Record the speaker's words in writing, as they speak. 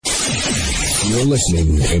You're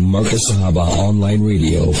listening to Marcus Sahaba Online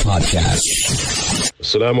Radio Podcast.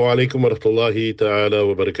 Assalamu alaikum wa rahmatullahi ta'ala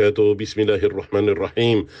wa barakatuh. Bismillahir Rahmanir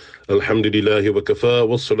Rahim. Alhamdulillahi wa kafa.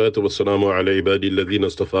 Wassalatu wassalamu ala ibadi alladhina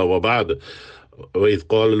istafa wa ba'd. وإذ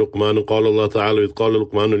قال لقمان قال الله تعالى إذ قال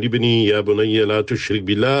لقمان لابنه يا بني لا تشرك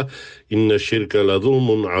بالله إن الشرك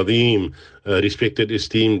لظلم عظيم. Respected,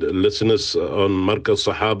 esteemed listeners on Marcus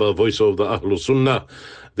Sahaba, voice of the Ahlul Sunnah,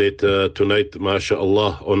 that tonight,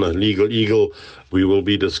 mashallah, on a Legal Eagle, we will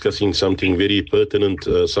be discussing something very pertinent,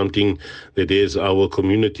 something that is our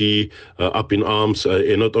community up in arms,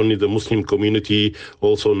 and not only the Muslim community,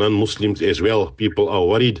 also non-Muslims as well. People are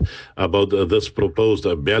worried about this proposed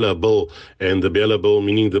Bela bill, and the Bela bill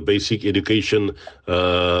meaning the Basic Education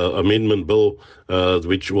Amendment Bill,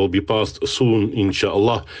 which will be passed soon,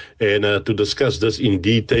 inshallah. And to discuss this in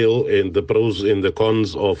detail and the pros and the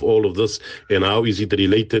cons of all of this and how is it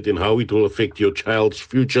related and how it will affect your child's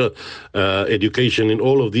future education and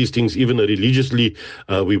all of these things, even religiously,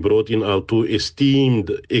 we brought in our two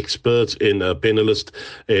esteemed experts and panelists,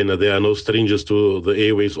 and they are no strangers to the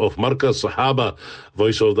airways of Marcus Sahaba,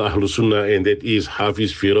 voice of the Ahlul Sunnah, and that is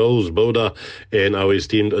Hafiz Feroze, Boda, and our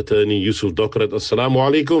esteemed attorney Yusuf, Docrat. Assalamu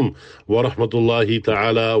alaikum wa rahmatullahi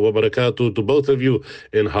ta'ala wa barakatuh to both of you,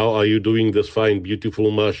 and how are you doing this fine, beautiful,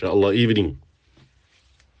 mashallah evening?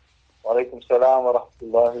 Wa alaikum salam wa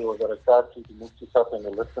rahmatullahi wa barakatuh to Mufti and the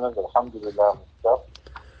listeners. Alhamdulillah, Mufti.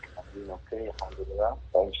 I'm doing okay, alhamdulillah.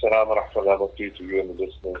 Wa alaikum salam wa rahmatullahi wa barakatuh to you and the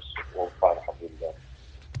listeners. All fine, alhamdulillah.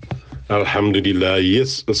 Alhamdulillah,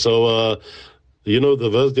 yes. So, you know, the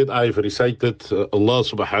verse that I've recited, Allah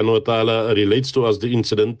subhanahu wa ta'ala relates to us the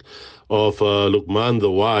incident of Luqman the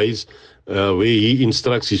wise, where he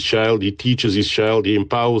instructs his child, he teaches his child, he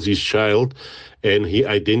empowers his child, and he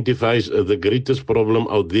identifies the greatest problem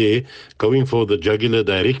out there, going for the jugular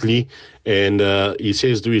directly. And he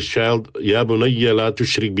says to his child, Ya bunayya la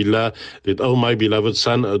tushrik billah, that, oh my beloved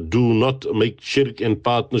son, do not make shirk and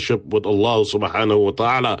partnership with Allah subhanahu wa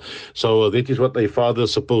ta'ala. So that is what a father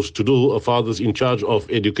is supposed to do. A father is in charge of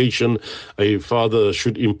education. A father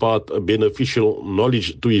should impart a beneficial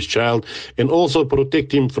knowledge to his child and also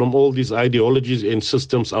protect him from all these ideologies and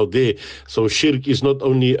systems out there. So shirk is not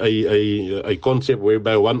only a concept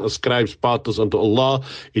whereby one ascribes partners unto Allah,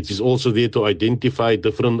 it is also there to identify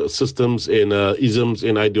different systems and isms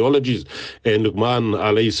and ideologies. And Luqman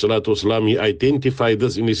alayhi salatu wasalam, he identified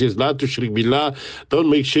this and he says, La tushrik billah, don't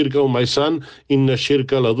make shirk, oh my son, inna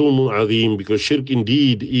shirka ladhulmun azim, because shirk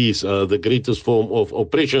indeed is the greatest form of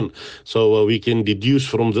oppression. So we can deduce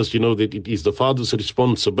from this, you know, that it is the father's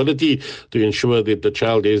responsibility to ensure that the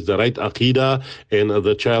child has the right aqidah and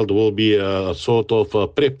the child will be sort of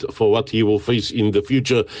prepped for what he will face in the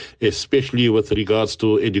future, especially with regards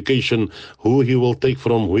to education, who he will take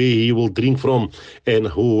from, where he will drink from, and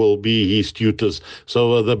who will be his tutors.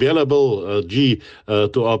 So the Bela bill, to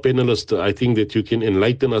our panelists, I think that you can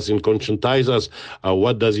enlighten us and conscientize us.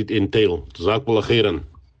 What does it entail? Jazakallah khairan.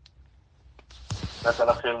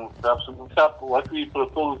 What we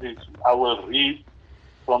propose is I will read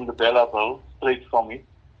from the Bela bill, straight from it,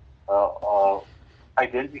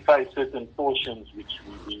 identify certain portions which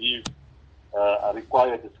we believe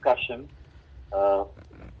require discussion,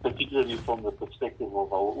 particularly from the perspective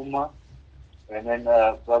of our Ummah. And then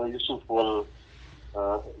Brother Yusuf will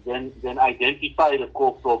then identify the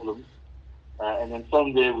core problems, and then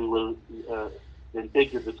from there we will then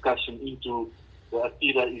take the discussion into the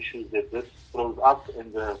Aqidah issues that this throws up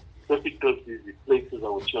and the difficulties it places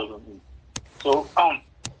our children in. So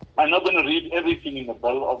I'm not going to read everything in the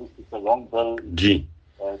bill. Obviously, it's a long bill.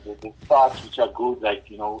 The parts which are good, like,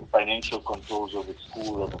 you know, financial controls of the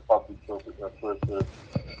school or the public person,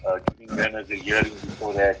 giving learners a hearing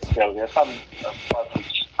before they excel. There are some parts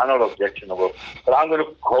which are not objectionable. But I'm going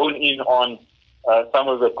to hone in on some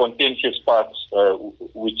of the contentious parts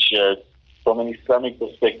which, from an Islamic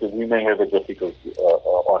perspective, we may have a difficulty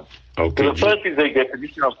on. Okay. So the first is the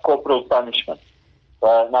definition of corporal punishment.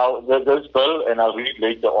 Now, this bill, and I'll read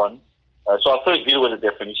later on. So I'll first deal with the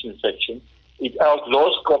definition section. It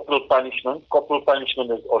outlaws corporal punishment. Corporal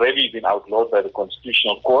punishment has already been outlawed by the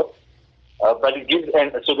Constitutional Court. But it gives,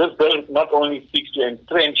 and so this bill not only seeks to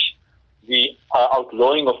entrench the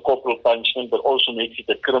outlawing of corporal punishment, but also makes it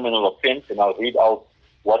a criminal offense. And I'll read out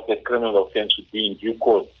what that criminal offense would be in due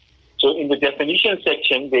course. So in the definition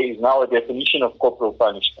section, there is now a definition of corporal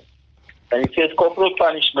punishment. And it says corporal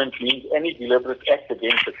punishment means any deliberate act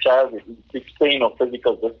against a child that inflicts pain or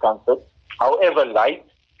physical discomfort, however light,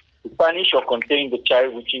 to punish or contain the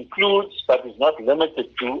child, which includes but is not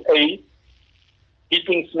limited to A,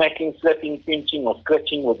 hitting, smacking, slapping, pinching, or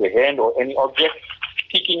scratching with the hand or any object,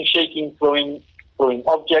 kicking, shaking, throwing throwing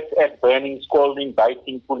objects at, burning, scalding,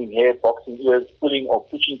 biting, pulling hair, boxing ears, pulling or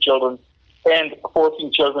pushing children, and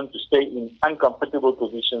forcing children to stay in uncomfortable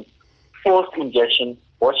positions, forced ingestion,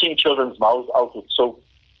 washing children's mouths out with soap,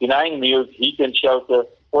 denying meals, heat and shelter,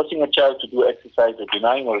 forcing a child to do exercise, or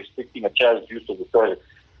denying or restricting a child's use of the toilet.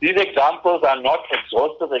 These examples are not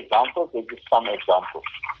exhaustive examples, they're just some examples.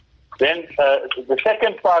 Then the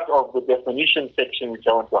second part of the definition section, which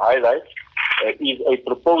I want to highlight, is a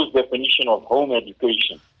proposed definition of home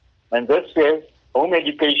education. And this says, home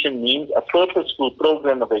education means a purposeful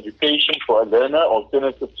program of education for a learner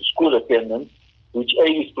alternative to school attendance, which A,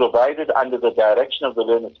 is provided under the direction of the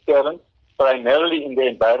learner's parents, primarily in the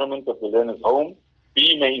environment of the learner's home.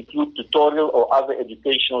 B, may include tutorial or other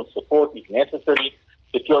educational support if necessary,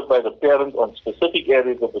 secured by the parent on specific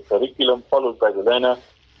areas of the curriculum, followed by the learner.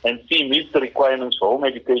 And C, meets the requirements for home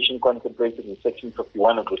education contemplated in Section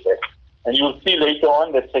 51 of this Act. And you will see later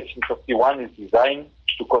on that Section 51 is designed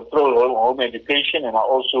to control home education, and I'll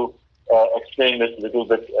also explain this a little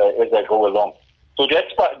bit as I go along. So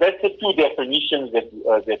that's the two definitions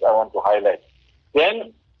that I want to highlight.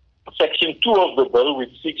 Then Section 2 of the bill,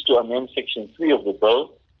 which seeks to amend Section 3 of the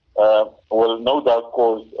bill, will no doubt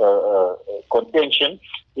cause contention.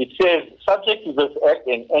 It says, subject to this Act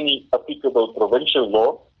and any applicable provincial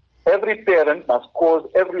law, every parent must cause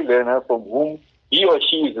every learner from whom he or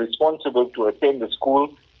she is responsible to attend the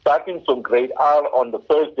school, starting from grade R on the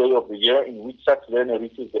first day of the year in which such learner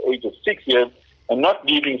reaches the age of 6 years, and not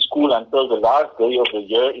leaving school until the last day of the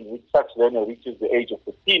year in which such learner reaches the age of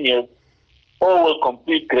 15 years, or will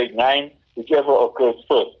complete grade 9, whichever occurs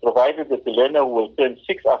first, provided that the learner who will turn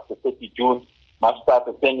 6 after 30 June must start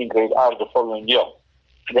attending grade R the following year.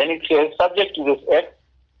 Then it says, subject to this Act,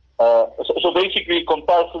 so basically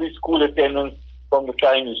compulsory school attendance from the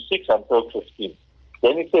time you're 6 until 15.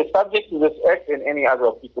 Then it says, subject to this Act and any other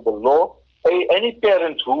applicable law, any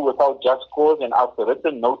parent who, without just cause and after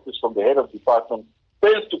written notice from the head of department,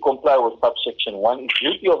 fails to comply with subsection 1 is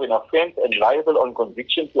guilty of an offence and liable on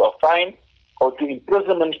conviction to a fine or to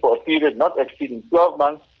imprisonment for a period not exceeding 12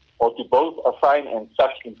 months, or to both a fine and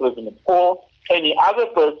such imprisonment. Or any other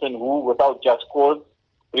person who, without just cause,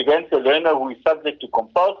 prevents a learner who is subject to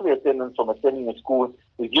compulsory attendance from attending a school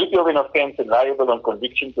is guilty of an offence and liable on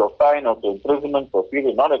conviction to a fine or to imprisonment for a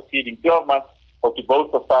period not exceeding 12 months, or to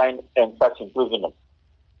both a fine and such imprisonment.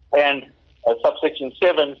 And subsection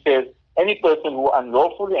 7 says, any person who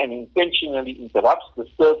unlawfully and intentionally interrupts,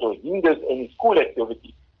 disturbs, or hinders any school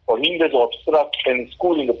activity, or hinders or obstructs any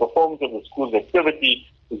school in the performance of the school's activity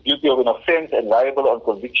is guilty of an offence and liable on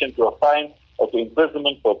conviction to a fine or to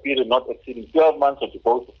imprisonment for a period not exceeding 12 months, or to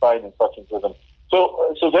both a fine and such imprisonment. So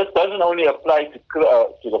this doesn't only apply to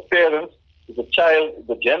the parents, to the child.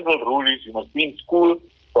 The general rule is you must be in school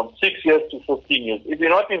from 6 years to 15 years. If you're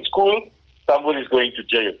not in school, somebody is going to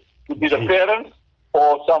jail. It could be the parents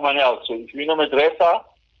or someone else. So if you're in a madrasa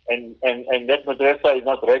and that madrasa is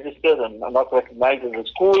not registered and not recognized as a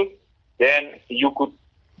school, then you could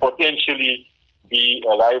potentially be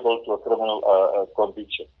liable to a criminal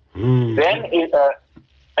conviction. Then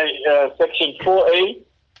Section 4A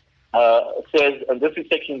says, and this is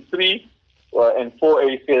Section 3, and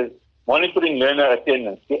 4A says, monitoring learner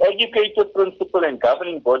attendance. The educator, principal, and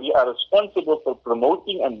governing body are responsible for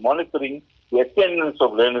promoting and monitoring the attendance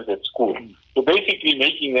of learners at school. So basically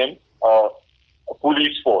making them a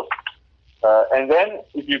police force. And then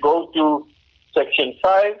if you go to Section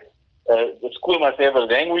 5, the school must have a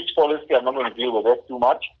language policy. I'm not going to deal with that too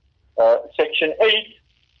much. Section 8,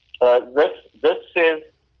 this says,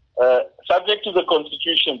 subject to the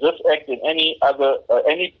Constitution, this Act, and any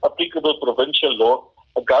applicable provincial law,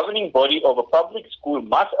 a governing body of a public school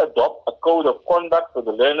must adopt a code of conduct for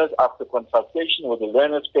the learners after consultation with the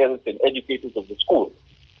learners, parents, and educators of the school.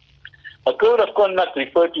 A code of conduct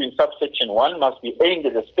referred to in subsection 1 must be aimed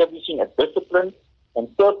at establishing a disciplined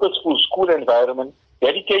and purposeful school environment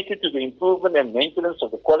dedicated to the improvement and maintenance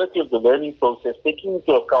of the quality of the learning process, taking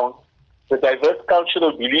into account the diverse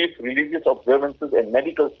cultural beliefs, religious observances, and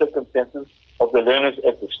medical circumstances of the learners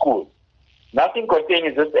at the school. Nothing contained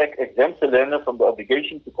in this Act exempts the learner from the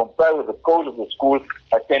obligation to comply with the code of the school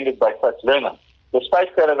attended by such learner.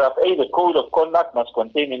 Despite paragraph A, the code of conduct must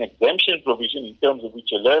contain an exemption provision in terms of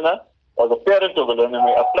which a learner or the parent of a learner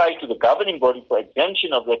may apply to the governing body for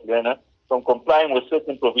exemption of that learner from complying with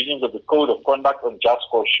certain provisions of the code of conduct on just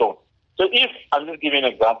cause shown. So if, I'm just giving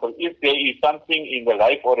an example, if there is something in the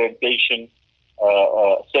life orientation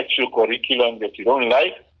sexual curriculum that you don't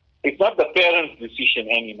like, it's not the parent's decision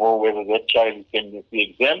anymore whether that child can be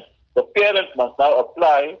exempt. The parent must now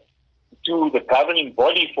apply to the governing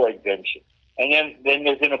body for exemption. and then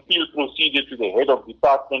there's an appeal procedure to the head of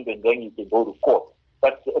department, and then you can go to court.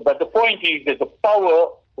 But the point is that the power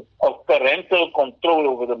of parental control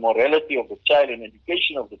over the morality of the child and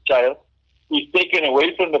education of the child is taken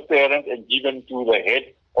away from the parent and given to the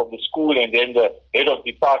head of the school, and then the head of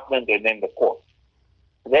department, and then the court.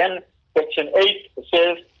 Then Section 8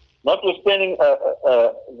 says, notwithstanding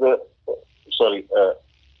I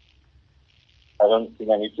don't think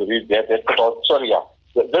I need to read that. That's about,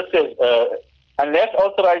 This says, unless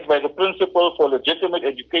authorized by the principal for legitimate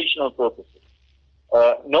educational purposes,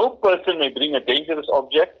 no person may bring a dangerous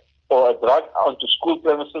object or a drug onto school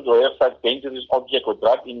premises or have such dangerous object or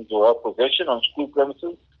drug into her possession on school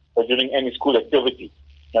premises or during any school activity.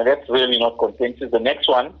 Now that's really not contentious. The next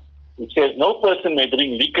one, it says no person may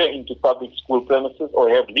bring liquor into public school premises or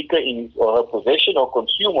have liquor in his or her possession or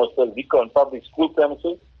consume or sell liquor on public school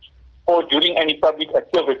premises or during any public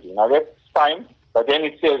activity. Now that's fine, but then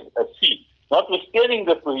it says C. Notwithstanding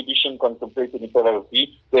the prohibition contemplated in paragraph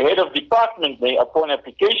B, the head of department may, upon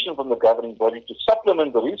application from the governing body to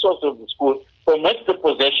supplement the resources of the school, permit the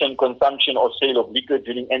possession, consumption, or sale of liquor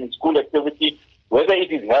during any school activity, whether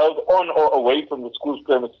it is held on or away from the school's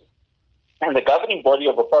premises. And the governing body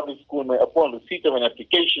of a public school may, upon receipt of an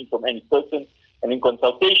application from any person and in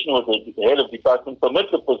consultation with the head of department,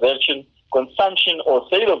 permit the possession, consumption, or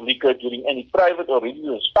sale of liquor during any private or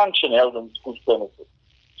religious function held on the school's premises.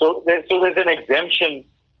 So there's an exemption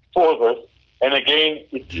for this, and again,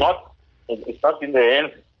 it's not in the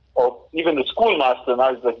hands of even the schoolmaster.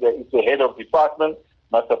 Now it's the head of department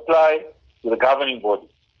must apply to the governing body.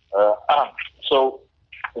 So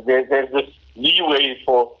there's this leeway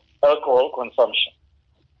for alcohol consumption.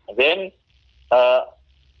 And then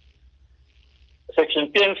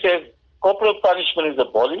Section 10 says corporal punishment is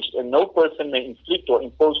abolished, and no person may inflict or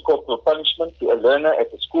impose corporal punishment to a learner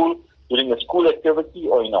at a school during a school activity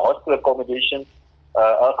or in a hostel accommodation.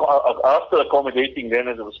 After accommodating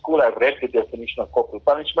learners of a school, I've read the definition of corporal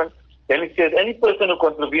punishment. Then it says any person who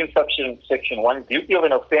contravenes Section 1 is guilty of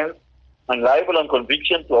an offense and liable on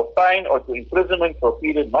conviction to a fine or to imprisonment for a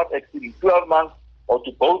period not exceeding 12 months or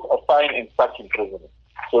to both a fine and such imprisonment.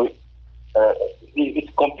 So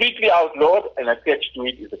it's completely outlawed, and attached to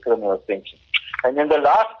it is a criminal sanction. And then the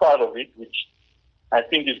last part of it, which I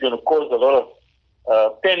think is going to cause a lot of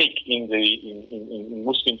panic in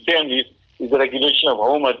Muslim families, is the regulation of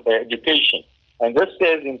home education. And this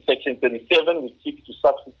says in Section 37, which seeks to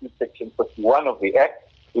substitute Section 51 of the Act,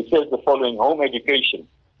 it says the following: home education.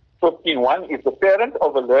 15.1 is the parent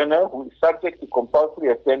of a learner who is subject to compulsory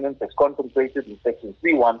attendance as contemplated in Section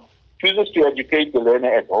 3.1 chooses to educate the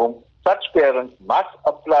learner at home. Such parents must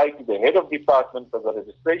apply to the head of department for the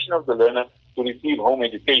registration of the learner to receive home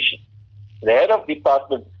education. The head of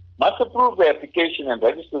department must approve the application and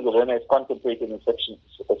register the learner as contemplated in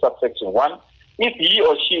subsection 1 if he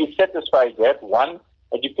or she is satisfied that 1.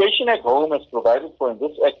 Education at home as provided for in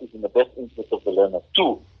this Act is in the best interest of the learner.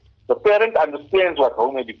 2. The parent understands what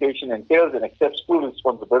home education entails and accepts full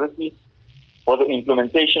responsibility for the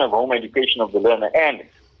implementation of home education of the learner. And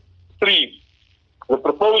 3. The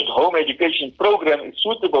proposed home education program is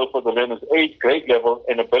suitable for the learner's age, grade level,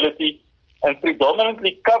 and ability, and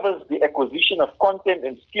predominantly covers the acquisition of content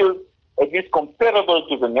and skills that is comparable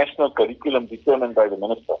to the national curriculum determined by the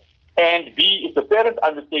minister. And B, if the parent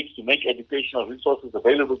undertakes to make educational resources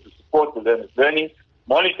available to support the learner's learning,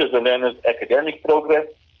 monitor the learner's academic progress,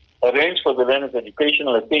 arrange for the learner's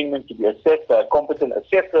educational attainment to be assessed by a competent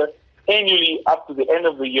assessor annually up to the end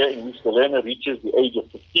of the year in which the learner reaches the age of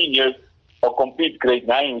 15 years or completes grade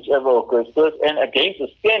 9, whichever occurs first, and against a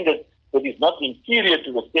standard that is not inferior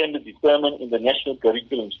to the standard determined in the national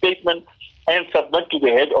curriculum statement, and submit to the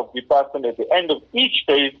head of department at the end of each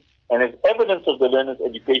phase and as evidence of the learner's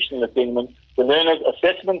educational attainment, the learner's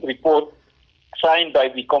assessment report signed by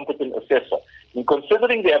the competent assessor. In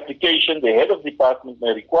considering the application, the head of department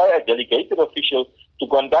may require a delegated official to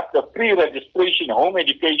conduct a pre-registration home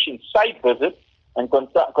education site visit and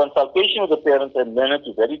consultation with the parents and learner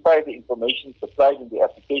to verify the information supplied in the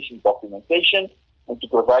application documentation and to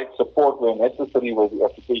provide support where necessary with the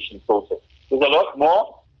application process. There's a lot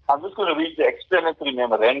more. I'm just going to read the explanatory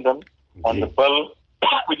memorandum on the bill,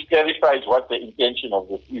 which clarifies what the intention of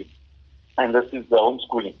this is. And this is the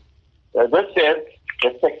homeschooling. This says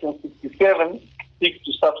that Section 67 seeks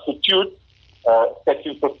to substitute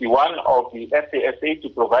Section 51 of the SASA to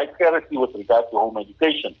provide clarity with regard to home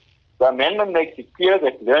education. The amendment makes it clear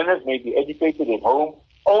that learners may be educated at home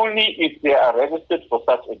only if they are registered for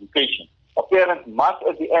such education. A parent must,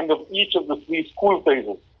 at the end of each of the 3 school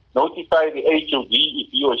phases, notify the HOD if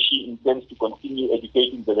he or she intends to continue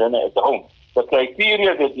educating the learner at the home. The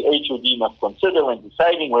criteria that the HOD must consider when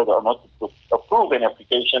deciding whether or not to approve an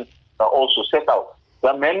application are also set out. The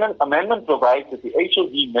amendment provides that the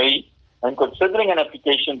HOD may, when considering an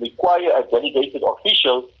application, require a delegated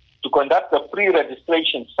official to conduct a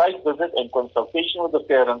pre-registration site visit and consultation with the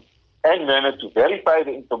parents and learner to verify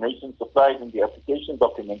the information supplied in the application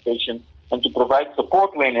documentation and to provide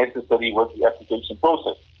support where necessary with the application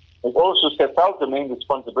process. It also sets out the main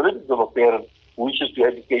responsibilities of a parent who wishes to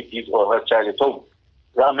educate his or her child at home.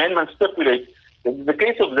 The amendment stipulates that in the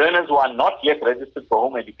case of learners who are not yet registered for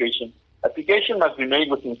home education, application must be made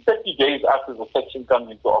within 30 days after the section comes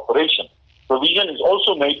into operation. Provision is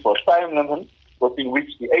also made for a time limit within which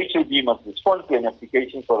the HOD must respond to an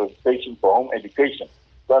application for registration for home education.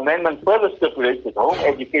 The amendment further stipulates that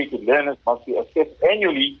home-educated learners must be assessed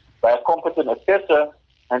annually by a competent assessor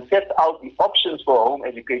and sets out the options for a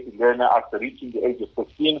home-educated learner after reaching the age of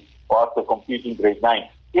 15 or after completing grade 9.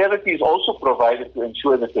 Clarity is also provided to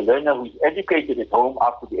ensure that the learner who is educated at home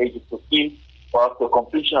after the age of 15 or after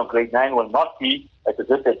completion of grade 9 will not be at a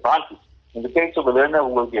disadvantage. In the case of a learner who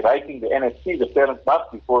will be writing the NSC, the parent must,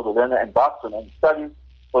 before the learner embarks on any studies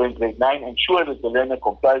for in grade 9, ensure that the learner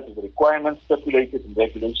complies with the requirements stipulated in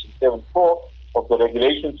Regulation 7.4 of the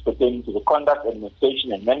regulations pertaining to the conduct,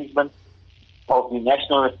 administration, and management of the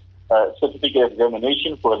National Certificate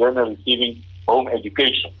Examination for a learner receiving home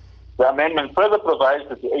education. The amendment further provides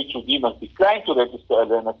that the HOD must decline to register a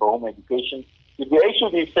learner for home education if the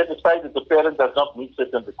HOD is satisfied that the parent does not meet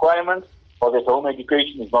certain requirements or that home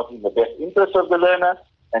education is not in the best interest of the learner,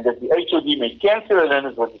 and that the HOD may cancel a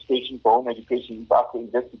learner's registration for home education if after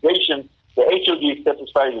investigation the HOD is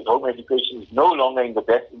satisfied that home education is no longer in the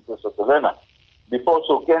best interest of the learner. Before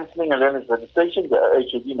so cancelling a learner's registration, the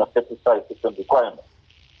HOD must satisfy certain requirements.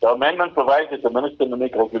 The amendment provides that the minister may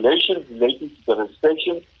make regulations relating to the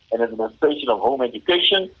registration and administration of home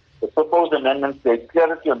education. The proposed amendment creates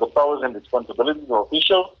clarity on the powers and responsibilities of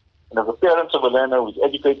officials and of the parents of a learner who is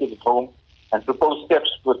educated at home, and propose steps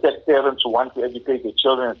to protect parents who want to educate their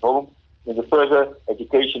children at home in the further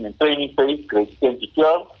education and training phase, grades 10 to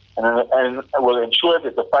 12, and will ensure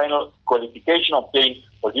that the final qualification obtained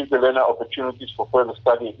will give the learner opportunities for further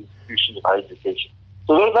study at institutions of higher education.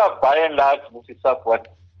 So those are by and large, Mufti Sahib,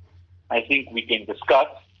 what I think we can discuss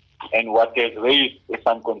and what has raised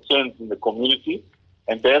some concerns in the community.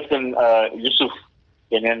 And perhaps then Yusuf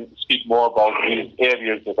can then speak more about these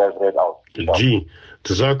areas that I've read out. Gee,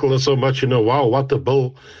 Jazakallah so much. Wow, what a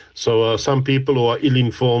bill. So some people who are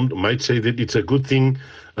ill-informed might say that it's a good thing.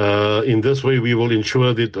 In this way, we will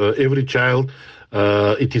ensure that every child,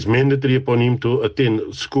 it is mandatory upon him to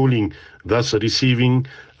attend schooling, thus receiving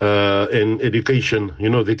an education.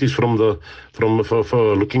 That is from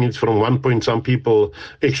looking at it from one point, some people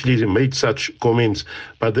actually made such comments,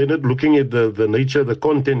 but they're not looking at the nature, the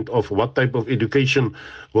content of what type of education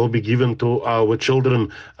will be given to our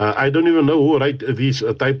children. I don't even know who write these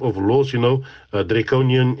type of laws,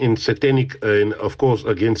 draconian and satanic, and of course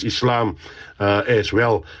against Islam as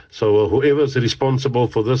well. So whoever is responsible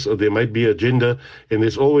for this, there might be agenda, and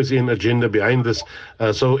there's always an agenda behind this.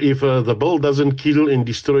 So if the bill doesn't kill and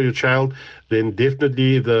destroy your child, then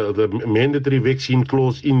definitely the mandatory vaccine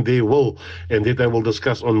clause in there will, and that I will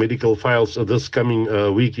discuss on Medical Files this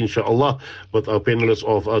coming week, inshallah, with our panelists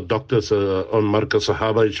of doctors on Markaz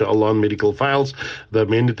Sahaba, inshallah, on Medical Files, the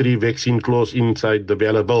mandatory vaccine clause inside the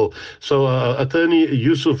Bela bill. So Attorney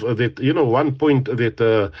Yusuf, that one point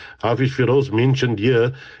that Hafiz Feroze mentioned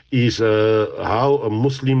here is how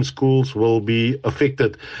Muslim schools will be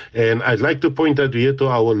affected. And I'd like to point out here to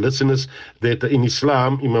our listeners that in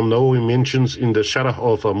Islam, Imam Nawawi mentions in the Sharh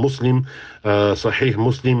of a Muslim, Sahih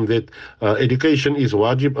Muslim, that education is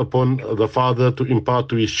wajib upon the father to impart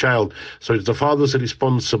to his child. So it's the father's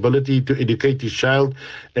responsibility to educate his child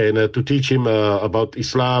and to teach him about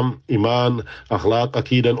Islam, Iman, Akhlaq,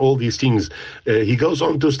 Aqeedah, and all these things. He goes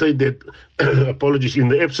on to state that, apologies, in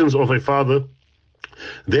the absence of a father,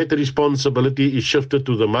 that responsibility is shifted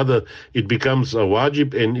to the mother. It becomes a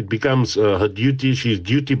wajib, and it becomes her duty. She is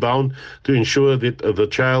duty bound to ensure that the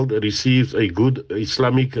child receives a good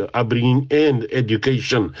Islamic upbringing and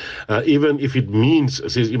education, even if it means,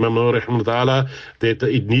 says Imam Nawawi rahimahullah, that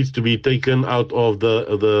it needs to be taken out of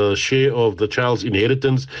the share of the child's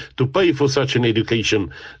inheritance to pay for such an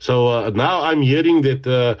education. So now I'm hearing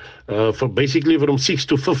that for basically from 6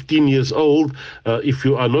 to 15 years old, if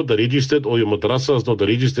you are not registered or your madrasa is not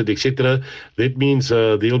registered, etc., that means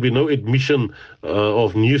there will be no admission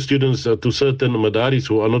of new students to certain madaris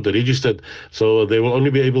who are not registered. So they will only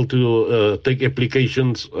be able to take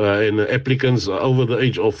applications and applicants over the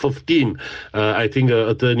age of 15. I think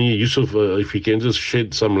Attorney Yusuf, if you can just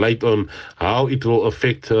shed some light on how it will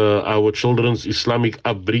affect our children's Islamic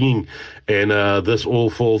upbringing, and this all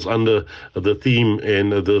falls under the theme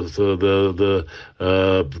and the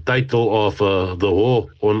title of the war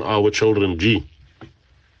on our children. G.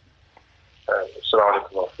 Assalamu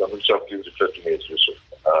alaikum. I'm just please refer to me as Yusuf.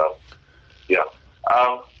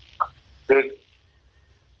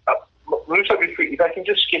 If I can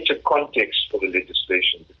just sketch a context for the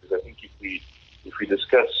legislation, because I think if we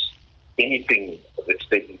discuss anything that's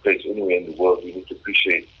taking place anywhere in the world, we need to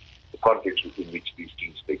appreciate the context within which these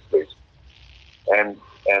things take place. And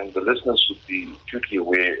the listeners would be acutely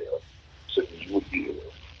aware, certainly you would be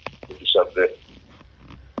that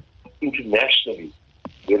internationally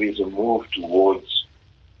there is a move towards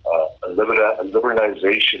a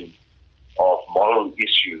liberalization of moral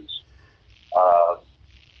issues,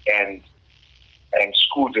 and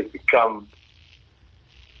schools have become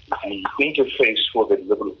the interface for the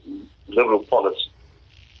liberal policy.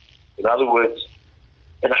 In other words,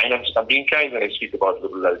 and I'm being kind when I speak about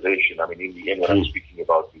liberalization. I mean, in the end, when I'm speaking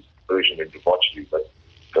about this version and debauchery, but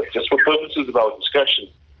just for purposes of our discussion,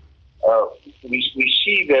 we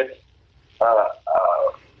see that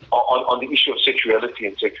on the issue of sexuality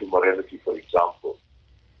and sexual morality, for example,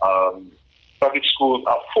 public schools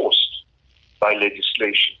are forced by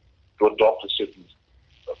legislation to adopt a certain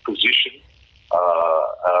position,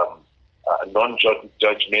 a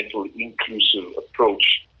non-judgmental, inclusive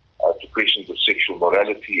approach to questions of sexual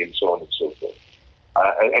morality and so on and so forth.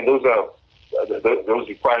 And those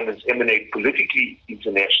requirements emanate politically,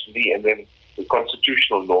 internationally, and then the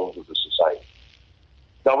constitutional norms of the society.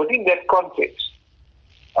 Now, within that context,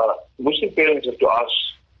 Muslim parents have to ask,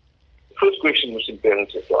 the first question Muslim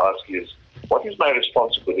parents have to ask is, what is my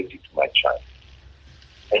responsibility to my child?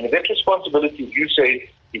 And if that responsibility, if you say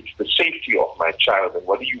it's the safety of my child, then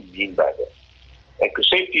what do you mean by that? And because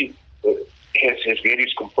safety has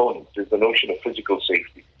various components. There's the notion of physical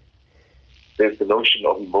safety. There's the notion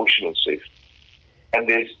of emotional safety. And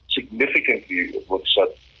there's significantly what's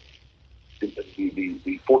the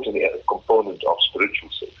important component of spiritual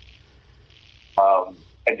safety.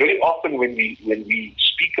 And very often when we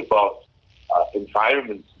speak about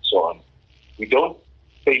environment and so on, we don't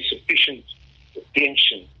pay sufficient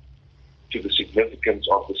attention to the significance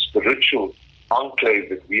of the spiritual enclave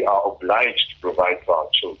that we are obliged to provide for our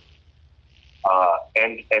children.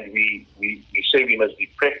 And we say we must be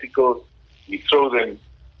practical, we throw them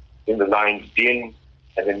in the lion's den,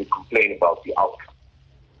 and then we complain about the outcome.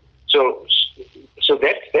 So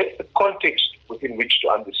that's the context within which to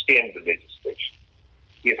understand the legislation.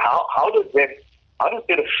 Is how does that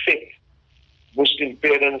affect Muslim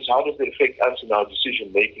parents? How does it affect us in our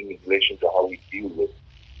decision making in relation to how we deal with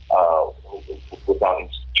our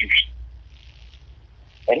institution?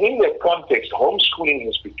 And in that context, homeschooling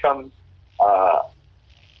has become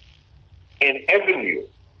an avenue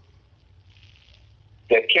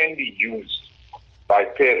that can be used by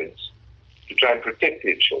parents to try and protect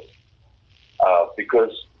their children.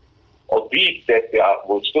 Because albeit that there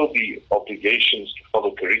will still be obligations to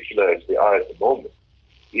follow curricula as they are at the moment,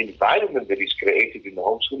 the environment that is created in the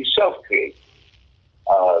homeschool is self-created.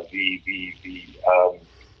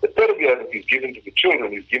 The tarbiyah that is given to the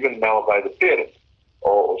children is given now by the parent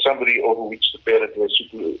or somebody over which the parent has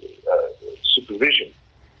supervision.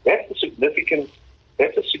 That's a significant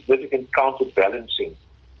counterbalancing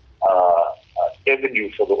avenue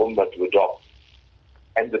for the Ummah to adopt.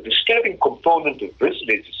 And the disturbing component of this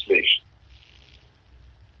legislation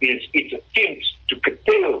is its attempt to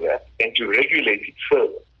curtail that and to regulate it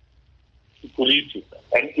further, to police it.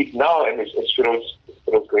 And it now, and as Feroze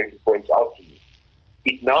correctly points out to me,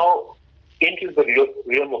 it now enters the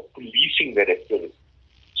realm of policing that activity.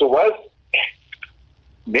 So whilst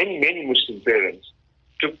many Muslim parents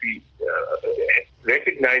took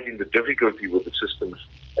recognizing the difficulty with the systems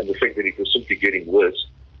and the fact that it was simply getting worse,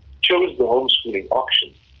 chose the homeschooling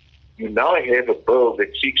option, you now have a bill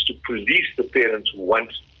that seeks to police the parents who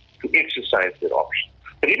want to exercise that option.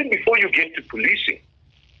 But even before you get to policing,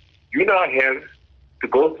 you now have to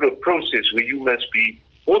go through a process where you must be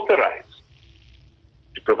authorized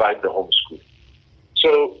to provide the homeschooling.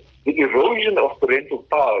 So the erosion of parental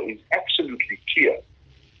power is absolutely clear.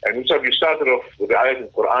 And so you started off with the ayat in the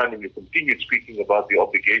Quran and you continued speaking about the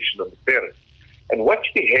obligation of the parent. And what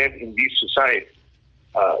we have in these societies,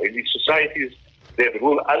 they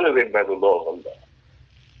rule other than by the law of Allah.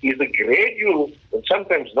 is a gradual and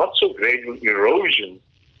sometimes not so gradual erosion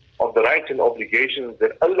of the rights and obligations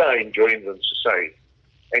that Allah enjoins on society,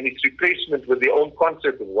 and its replacement with their own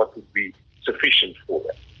concept of what would be sufficient for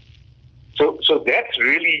them. So that's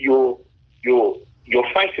really your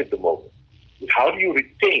fight at the moment. How do you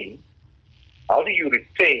retain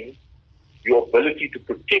your ability to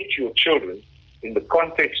protect your children in the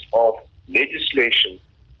context of legislation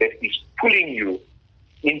that is pulling you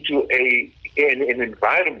into an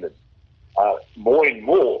environment more and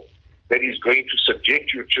more that is going to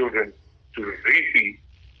subject your children to really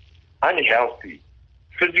unhealthy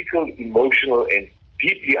physical, emotional, and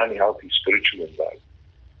deeply unhealthy spiritual environment.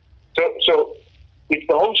 So it's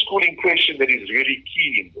the homeschooling question that is really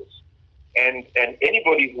key in this. And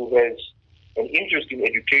anybody who has an interest in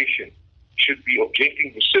education should be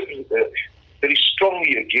objecting very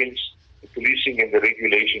strongly against the policing and the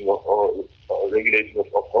regulation or regulating of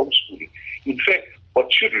homeschooling. In fact,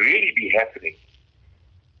 what should really be happening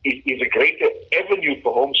is a greater avenue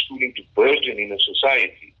for homeschooling to burgeon in a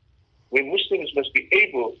society where Muslims must be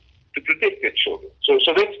able to protect their children. So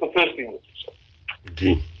that's the first thing that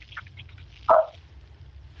you said.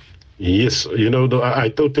 Yes, I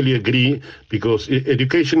totally agree, because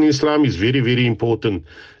education in Islam is very, very important.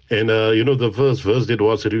 And, the first verse that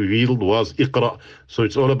was revealed was Iqra. So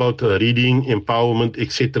it's all about reading, empowerment,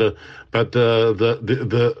 etc. But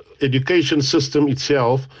the education system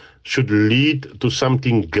itself should lead to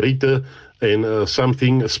something greater and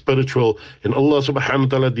something spiritual. And Allah subhanahu wa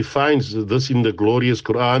ta'ala defines this in the glorious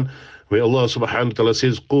Quran, where Allah subhanahu wa ta'ala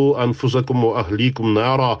says, Qu anfusakum wa ahlikum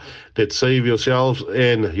nara, that save yourselves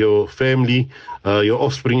and your family, your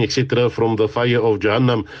offspring, etc., from the fire of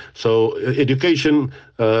Jahannam. So education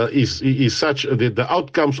is such that the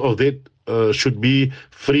outcomes of that should be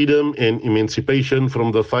freedom and emancipation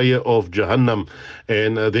from the fire of Jahannam.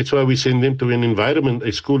 And that's why we send them to an environment,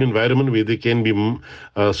 a school environment, where they can be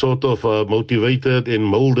sort of motivated and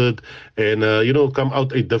molded and, come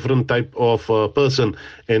out a different type of person.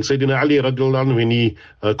 And Sayyidina Ali radiallahu anhu, when he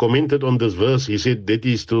commented on this verse, he said that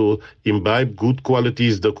is to imbibe good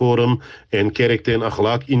qualities, decorum and character and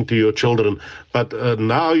akhlaq into your children. But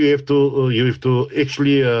now you have to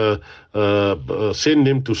actually send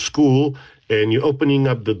them to school, and you're opening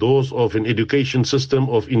up the doors of an education system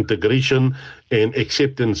of integration and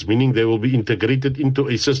acceptance, meaning they will be integrated into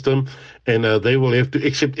a system, and they will have to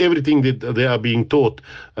accept everything that they are being taught.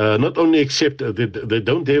 Not only accept, they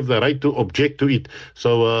don't have the right to object to it.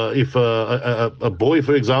 So if a boy,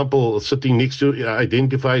 for example, sitting next to you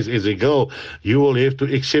identifies as a girl, you will have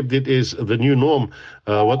to accept it as the new norm.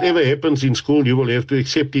 Whatever happens in school, you will have to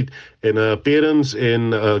accept it. And parents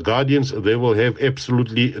and guardians, they will have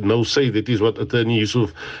absolutely no say. That is what Attorney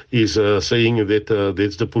Yusuf is saying, that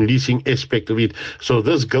that's the policing aspect of it. So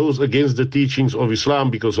this goes against the teachings of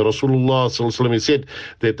Islam, because Rasulullah ﷺ has said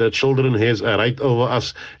that children has a right over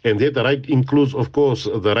us, and that right includes, of course,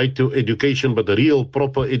 the right to education, but the real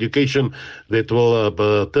proper education that will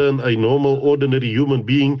turn a normal, ordinary human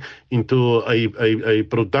being into a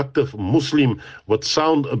productive Muslim with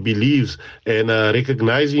sound beliefs, and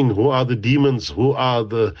recognizing who are the demons, who are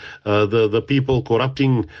the people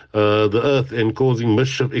corrupting the earth and causing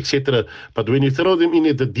mischief, etc. But when you throw them in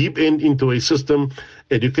at the deep end into a system,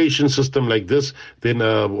 education system like this, then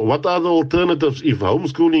what are the alternatives if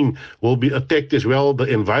homeschooling will be attacked as well? The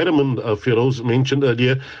environment, Feroze mentioned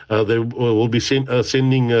earlier, they will be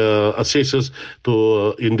sending assessors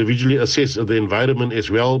to individually assess the environment as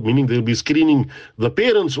well, meaning they'll be screening the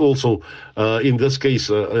parents also in this case.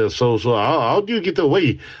 So how do you get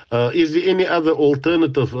away? Is there any other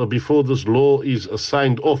alternative before this law is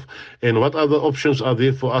signed off? And what other options are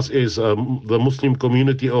there for us as the Muslim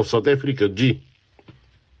community of South Africa?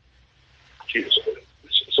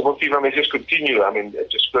 So, Mufti, if I may just continue,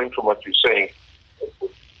 just going from what you're saying,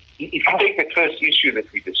 if you take the first issue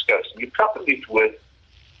that we discussed, you couple it with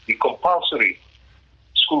the compulsory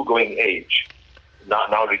school-going age,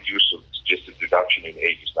 now reduced, suggested reduction in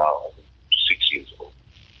age is now 6 years old.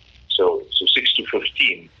 So 6 to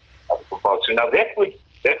 15 are the compulsory. Now that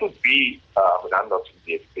would be, I'm not in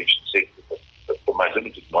the education sector, but for my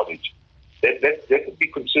limited knowledge, that would be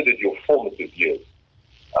considered your formative years.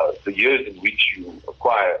 The years in which you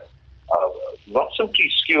acquire not simply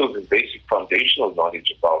skills and basic foundational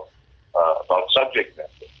knowledge about subject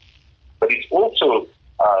matter, but it's also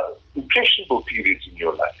impressionable periods in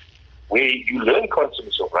your life where you learn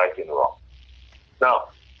concepts of right and wrong. Now,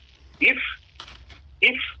 if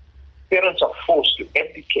parents are forced to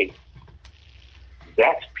abdicate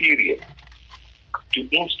that period to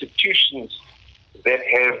institutions that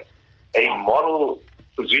have a moral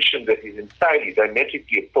position that is entirely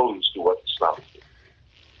diametrically opposed to what Islam is,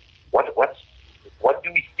 what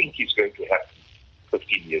do we think is going to happen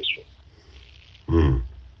 15 years from now?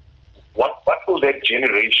 What will that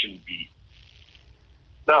generation be?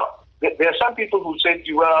 Now, there are some people who say to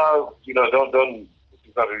you, well, don't,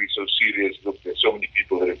 it's not really so serious. Look, there's so many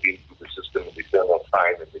people that have been through the system and they turn out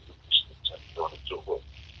fine and they do distance and so on and so forth.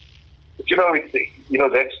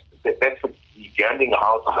 But that's the gambling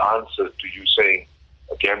house answer to you saying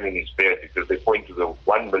gambling is bad, because they point to the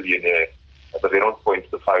 1 millionaire, but they don't point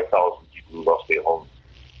to the 5,000 people who lost their homes.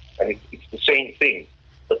 And it's the same thing.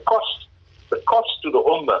 The cost to the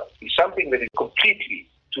Ummah is something that is completely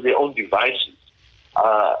to their own devices.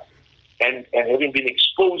 And having been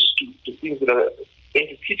exposed to things that are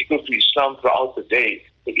antithetical to Islam throughout the day,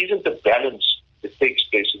 there isn't a balance that takes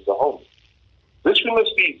place in the home. This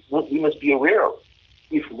we must be aware of.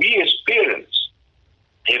 If we as parents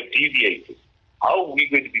have deviated, how are we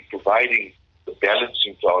going to be providing the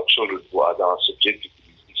balancing to our children who are now subjected to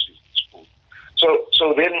these issues in school?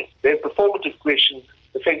 So then there's the formative question,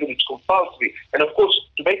 the fact that it's compulsory. And of course,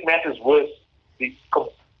 to make matters worse, the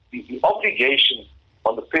obligation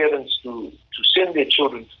on the parents to send their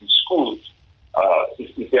children to the schools,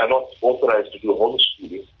 if they are not authorized to do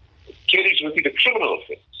homeschooling, carries with it a criminal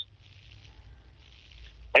offense.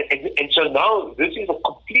 And so now this is a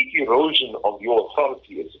complete erosion of your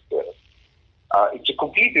authority as a parent. It's a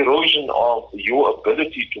complete erosion of your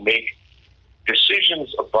ability to make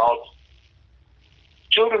decisions about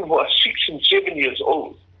children who are 6 and 7 years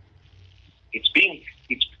old. It's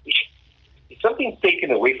something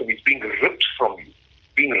taken away from you. It's being ripped from you,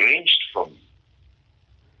 being wrenched from you.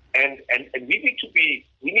 And we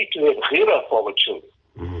need to have ghira for our children.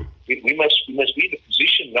 Mm-hmm. We must be in a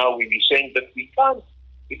position now where we're saying that we can't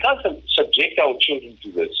subject our children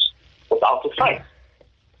to this without a fight.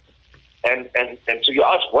 And so you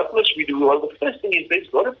ask, what must we do? Well, the first thing is there's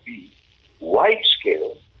got to be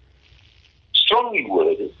wide-scale, strongly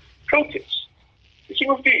worded protests. You see,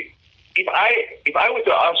 Mufti, if I were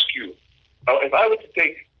to ask you, or if I were to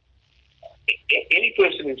take any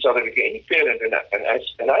person in South Africa, any parent,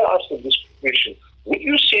 and I ask them this question, would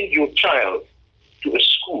you send your child to a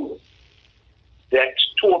school that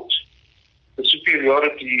taught the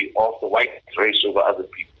superiority of the white race over other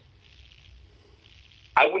people?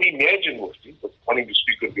 I would imagine, Mufti, but wanting to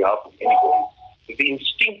speak on behalf of anybody, that the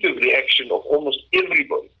instinctive reaction of almost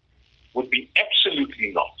everybody would be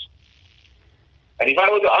absolutely not. And if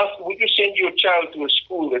I were to ask, would you send your child to a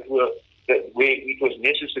school where it was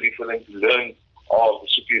necessary for them to learn of the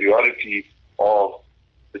superiority of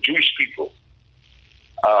the Jewish people?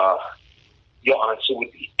 Your answer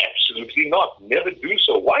would be absolutely not. Never do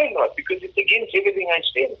so. Why not? Because it's against everything I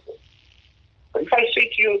stand for. But if I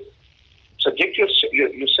say to you, subject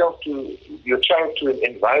yourself to your child to an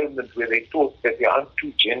environment where they taught that there aren't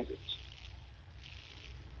two genders,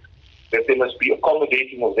 that they must be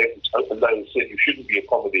accommodating of that which Allah has said you shouldn't be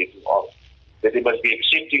accommodating of, that they must be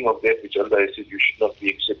accepting of that which Allah has said you should not be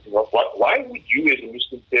accepting of. Why would you as a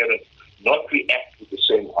Muslim parent not react with the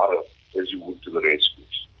same horror as you would to the race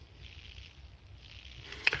groups?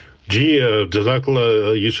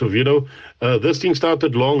 Jazakallah, Yusuf, this thing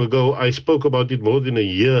started long ago. I spoke about it more than a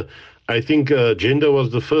year. I think gender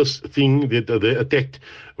was the first thing that they attacked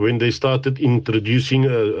when they started introducing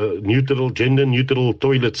gender-neutral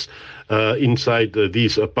toilets inside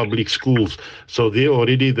these public schools. So they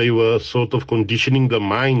were sort of conditioning the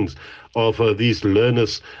minds of these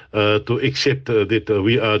learners to accept that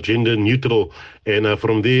we are gender neutral. And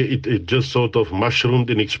from there, it just sort of mushroomed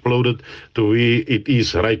and exploded to where it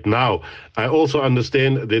is right now. I also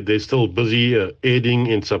understand that they're still busy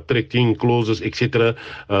adding and subtracting clauses, etc.,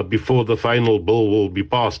 before the final bill will be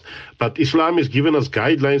passed. But Islam has given us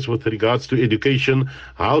guidelines with regards to education,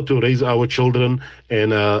 how to raise our children,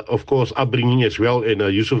 and of course upbringing as well. And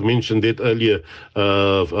Yusuf mentioned that earlier,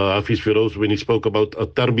 Hafiz Feroze, when he spoke about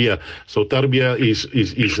tarbiyah. So tarbiyah is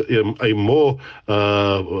a more,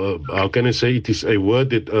 how can I say, it is a word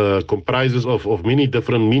that comprises of many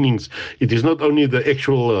different meanings. It is not only the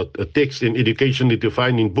actual text and education that you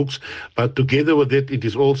find in books, but together with that, it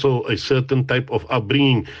is also a certain type of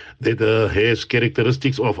upbringing that has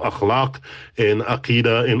characteristics of akhlaq and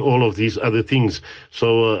aqidah and all of these other things.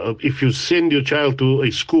 So if you send your child to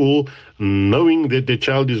a school knowing that the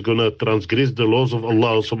child is going to transgress the laws of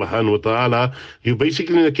Allah subhanahu wa ta'ala, you're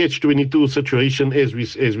basically in a catch-22 situation as we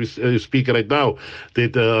speak right now,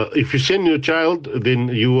 that if you send your child, then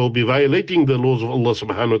you will be violating the laws of Allah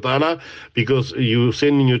subhanahu wa ta'ala, because you're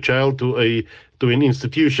sending your child to an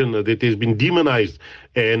institution that has been demonized.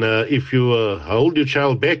 And if you hold your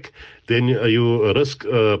child back, then you risk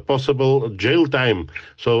possible jail time.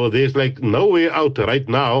 So there's like no way out right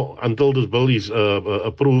now until this bill is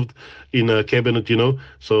approved in cabinet,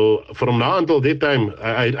 So from now until that time,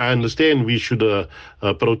 I understand we should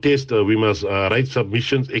protest, we must write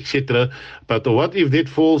submissions, etc. But what if that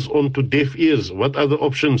falls onto deaf ears? What other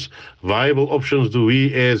options, viable options, do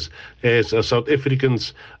we as South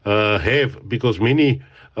Africans have? Because many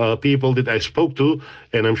people that I spoke to,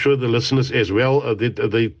 and I'm sure the listeners as well, that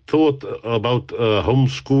they thought about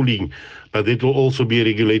homeschooling, but it will also be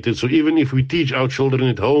regulated. So even if we teach our children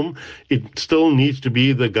at home, it still needs to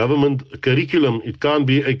be the government curriculum. It can't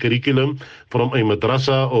be a curriculum from a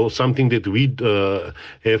madrasa or something that we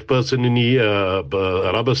have personally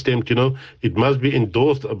rubber stamped, It must be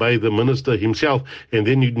endorsed by the minister himself, and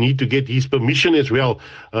then you need to get his permission as well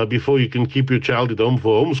before you can keep your child at home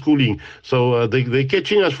for homeschooling. So they're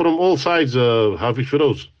catching us from all sides, Hafiz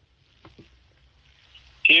Feroze.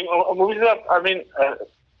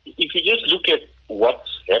 If you just look at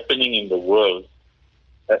what's happening in the world,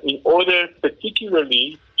 in order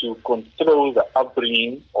particularly to control the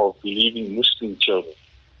upbringing of believing Muslim children,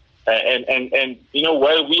 and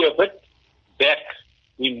while we are a bit back,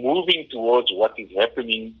 we're moving towards what is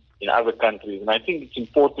happening in other countries, and I think it's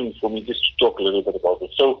important for me just to talk a little bit about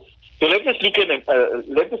it. So let's just look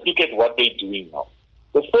at what they're doing now.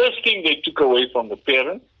 The first thing they took away from the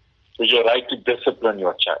parents was your right to discipline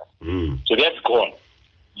your child. So that's gone.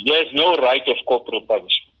 There's no right of corporal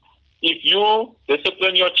punishment. If you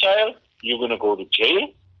discipline your child, you're going to go to jail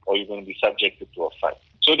or you're going to be subjected to a fine.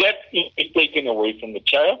 So that is taken away from the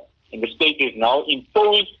child, and the state has now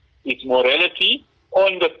imposed its morality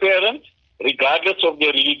on the parent, regardless of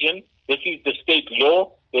their religion. This is the state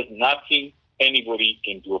law. There's nothing anybody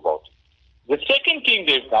can do about it. The second thing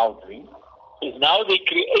they're now doing is now they're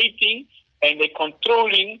creating and they're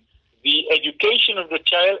controlling the education of the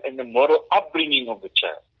child and the moral upbringing of the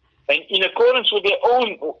child. And in accordance with their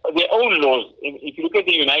own laws, if you look at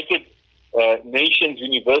the United Nations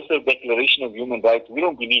Universal Declaration of Human Rights, we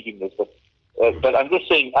don't believe in this, but I'm just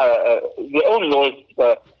saying their own laws,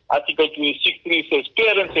 Article 26.3 says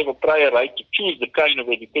parents have a prior right to choose the kind of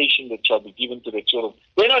education that shall be given to their children.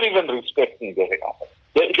 They're not even respecting this.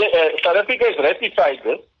 South Africa has ratified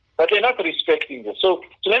this, but they're not respecting this. So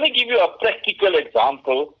let me give you a practical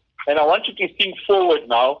example. And I want you to think forward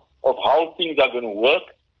now of how things are going to work.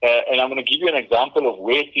 And I'm going to give you an example of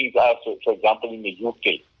where things are, for example, in the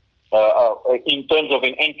UK, in terms of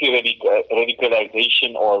an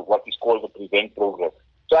anti-radicalization or what is called the PREVENT program.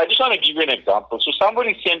 So I just want to give you an example. So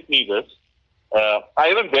somebody sent me this. I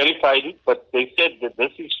haven't verified it, but they said that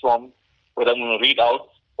this is from, what I'm going to read out,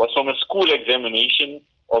 was from a school examination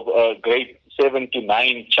of a grade 7 to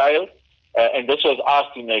 9 child. And this was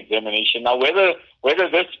asked in the examination. Now, whether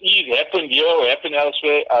this happened here or happened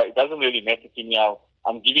elsewhere, it doesn't really matter to me.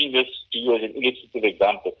 I'm giving this to you as an illustrative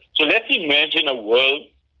example. So let's imagine a world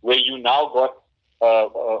where you now got,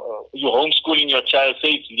 you're homeschooling your child,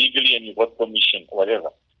 say it's legally and you got permission, whatever.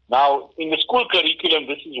 Now, in the school curriculum,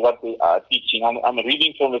 this is what they are teaching. I'm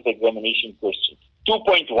reading from this examination question.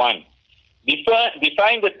 2.1.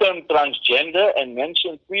 Define the term transgender and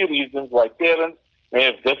mention 3 reasons why parents may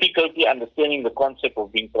have difficulty understanding the concept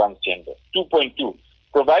of being transgender. 2.2.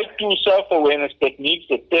 Provide 2 self-awareness techniques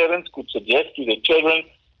that parents could suggest to their children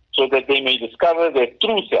so that they may discover their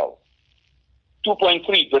true self.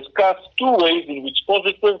 2.3. Discuss 2 ways in which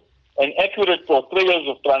positive and accurate portrayals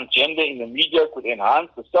of transgender in the media could enhance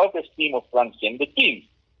the self-esteem of transgender teens.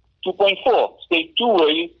 2.4. State 2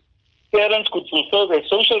 ways parents could fulfill their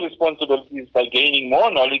social responsibilities by gaining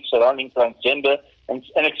more knowledge surrounding transgender and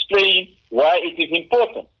explain why it is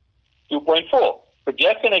important. 2.4.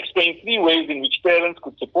 Suggest and explain 3 ways in which parents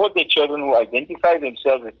could support their children who identify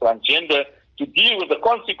themselves as transgender to deal with the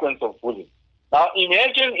consequence of bullying. Now,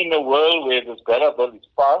 imagine in a world where this Bela bill is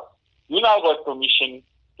passed, you now got permission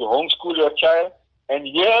to homeschool your child, and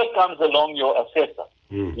here comes along your assessor.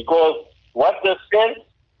 Because what this says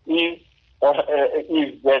is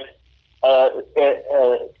that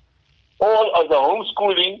all of the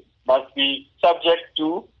homeschooling must be subject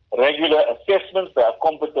to regular assessments by a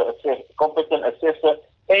competent assessor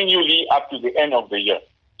annually up to the end of the year.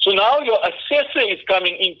 So now your assessor is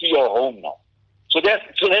coming into your home now. So that's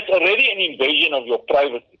already an invasion of your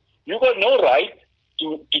privacy. You got no right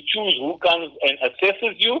to choose who comes and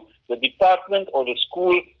assesses you. The department or the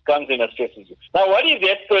school comes and assesses you. Now, what if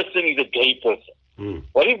that person is a gay person?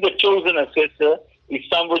 What if the chosen assessor is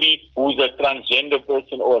somebody who's a transgender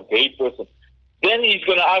person or a gay person? Then he's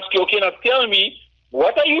going to ask you, okay, now tell me,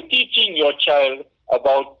 what are you teaching your child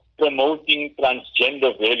about promoting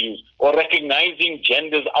transgender values or recognizing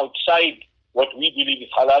genders outside what we believe is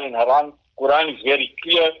halal and haram? Quran is very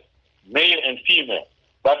clear, male and female.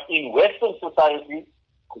 But in Western society,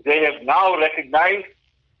 they have now recognized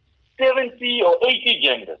 70 or 80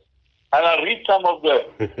 genders. And I'll read some of the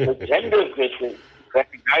genders that they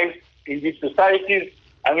recognize in these societies.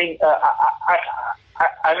 I mean,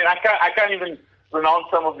 I can't even pronounce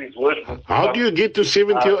some of these words. How do you get to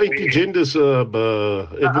 70 or 80 genders,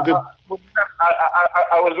 Advocate?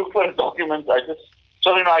 I will look for a document. I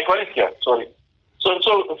got it here. Sorry. So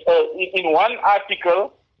in one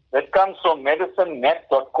article that comes from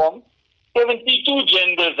medicinenet.com, 72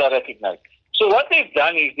 genders are recognized. So what they've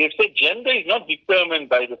done is they've said gender is not determined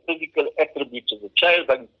by the physical attributes of the child,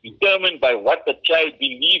 but it's determined by what the child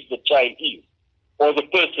believes the child is or the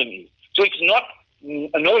person is. So it's not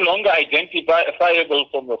no longer identifiable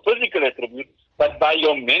from your physical attributes, but by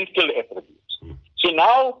your mental attributes. So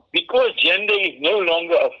now, because gender is no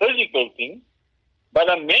longer a physical thing, but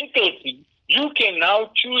a mental thing, you can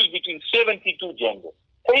now choose between 72 genders.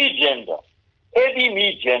 A gender,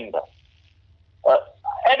 Eddie gender,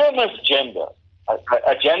 Adamus gender,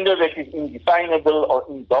 a gender that is indefinable or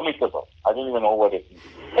indomitable. I don't even know what it is.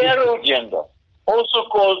 Arrow gender, also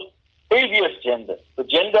called avious gender. The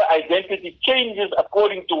gender identity changes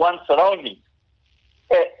according to one's surroundings.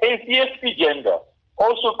 Atheistic gender,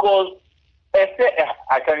 also called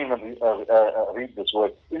I can't even read this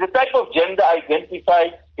word. It's a type of gender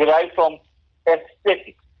identified derived from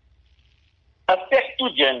aesthetics.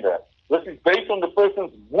 Affective gender. This is based on the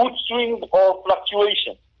person's mood swings or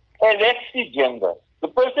fluctuation. Elastic gender. The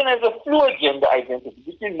person has a fluid gender identity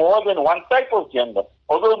between more than one type of gender,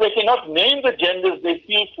 although they cannot name the genders they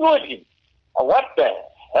feel fluid in. What the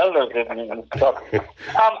hell does that mean?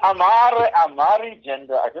 Amari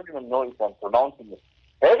gender. I don't even know if I'm pronouncing it.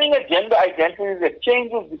 Having a gender identity that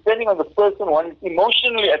changes depending on the person one is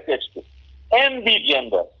emotionally attached to.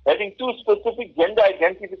 Ambigender, having two specific gender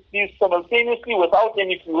identities simultaneously without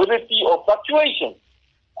any fluidity or fluctuation.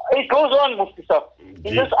 It goes on, Mufti Sahib.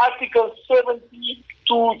 In this article,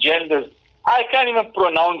 72 genders. I can't even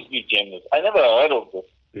pronounce these genders. I never heard of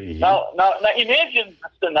this. Now imagine a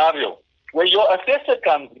scenario where your assessor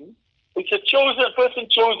comes in. It's a person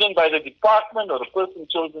chosen by the department or a person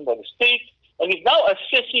chosen by the state, and is now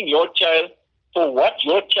assessing your child for what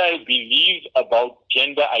your child believes about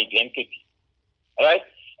gender identity. Right?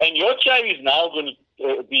 And your child is now going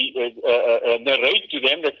to narrate to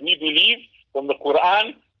them that we believe from the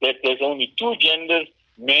Quran that there's only two genders,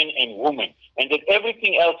 men and women, and that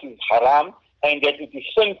everything else is haram, and that it is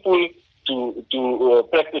sinful to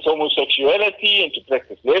practice homosexuality and to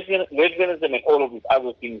practice lesbianism and all of these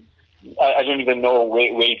other things. I don't even know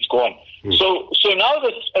where it's gone. So now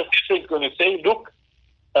the assessor is going to say, look,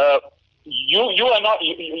 you are not,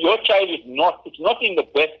 your child is not, it's not in the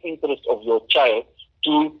best interest of your child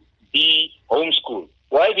to be homeschooled.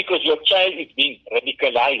 Why? Because your child is being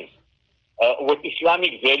radicalized with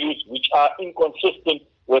Islamic values which are inconsistent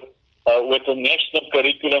with the national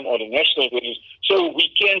curriculum or the national values. So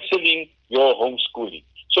we're cancelling your homeschooling.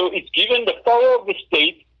 So it's given the power of the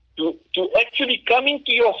state to actually come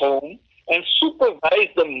into your home and supervise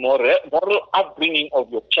the moral upbringing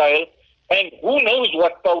of your child. And who knows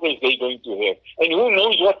what powers they're going to have, and who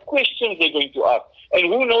knows what questions they're going to ask, and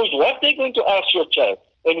who knows what they're going to ask your child,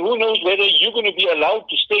 and who knows whether you're going to be allowed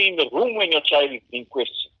to stay in the room when your child is being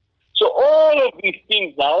questioned. So all of these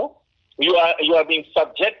things now, you are being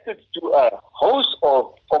subjected to a host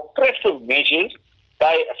of oppressive measures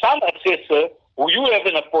by some assessor who you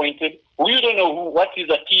haven't appointed, who you don't know what his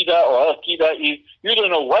Aqidah or Aqidah is, you don't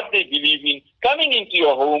know what they believe in, coming into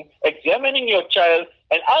your home, examining your child,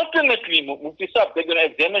 and ultimately, Mufti Sahib, they're going to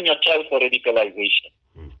examine your child for radicalization.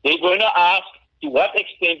 They're going to ask, to what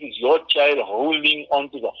extent is your child holding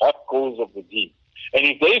onto the hot coals of the deen? And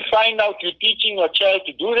if they find out you're teaching your child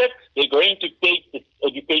to do that, they're going to take the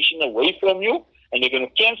education away from you, and they're going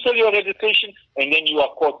to cancel your registration, and then you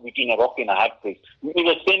are caught between a rock and a hard place. You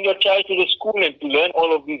either send your child to the school and to learn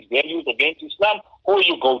all of these values against Islam, or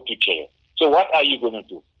you go to jail. So what are you going to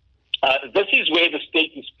do? This is where the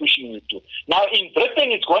state is pushing you to. Now, in Britain,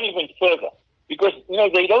 it's gone even further, because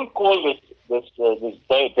they don't call this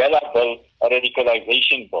Bela bill a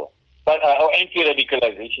radicalization bill, or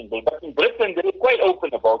anti-radicalization bill. But in Britain, they're quite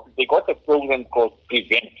open about it. They got a program called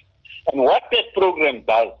Prevent, and what that program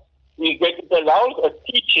does is that it allows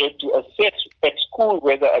a teacher to assess at school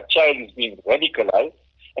whether a child is being radicalized,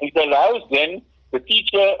 and it allows then the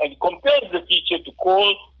teacher and compels the teacher to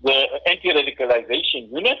call the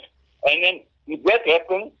anti-radicalization unit, and then if that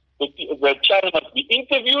happens, the child must be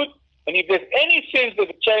interviewed, and if there's any sense that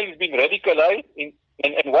the child is being radicalized,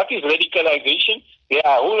 and what is radicalization, there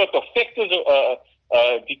are a whole lot of factors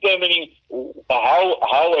determining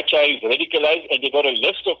how a child is radicalized, and they've got a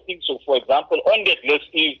list of things. So, for example, on that list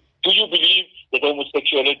is, do you believe that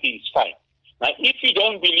homosexuality is fine? Now, if you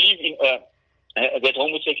don't believe in that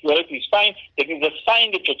homosexuality is fine, that is a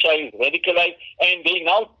sign that your child is radicalized, and they're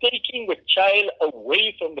now taking the child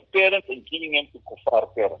away from the parents and giving them to kuffar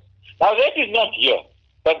parents. Now, that is not here,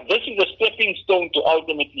 but this is a stepping stone to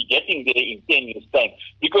ultimately getting there in 10 years' time.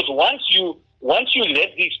 Because once you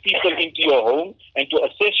let these people into your home and to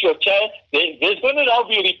assess your child, there's going to now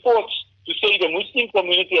be reports to say the Muslim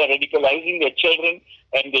community are radicalizing their children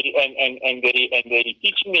and they're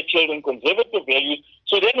teaching their children conservative values.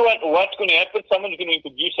 So then what's going to happen? Someone's going to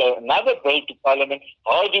introduce another bill to Parliament.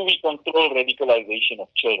 How do we control radicalization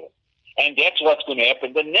of children? And that's what's going to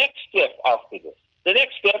happen. The next step after this, the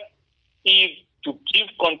next step is to give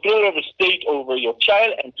control of the state over your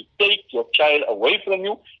child and to take your child away from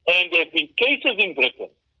you. And there have been cases in Britain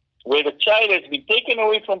where the child has been taken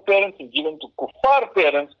away from parents and given to kuffar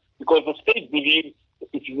parents because the state believes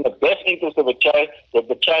it's in the best interest of a child that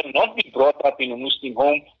the child not be brought up in a Muslim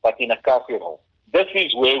home but in a kafir home. This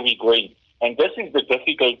is where we're going. And this is the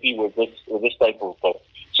difficulty with this type of thought.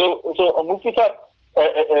 So Mufti,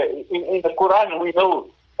 in the Quran we know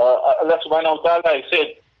Allah subhanahu wa ta'ala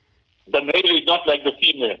said the male is not like the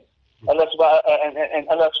female. Allah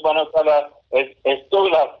subhanahu wa ta'ala has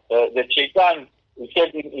told us that Shaitan, he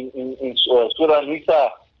said in Surah Nisa,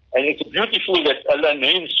 and it's beautiful that Allah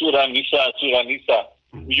names Surah Nisa.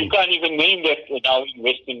 You can't even name that now in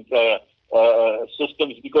Western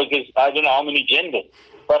systems because there's I don't know how many genders.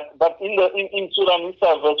 But in Surah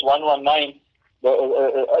Nisa verse 119,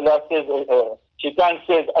 Allah says, Shaitan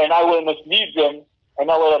says, and I will mislead them, and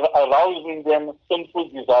I will arouse in them sinful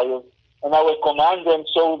desires, and I will command them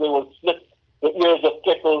so they will slit the ears of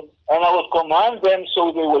cattle, and I will command them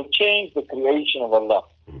so they will change the creation of Allah.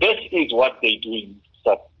 This is what they're doing.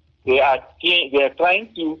 They are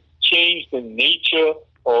trying to change the nature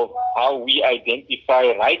of how we identify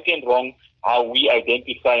right and wrong, how we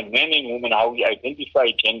identify men and women, how we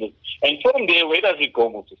identify genders. And from there, where does it go,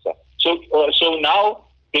 Mufti? So now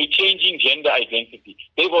they're changing gender identity.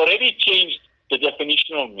 They've already changed the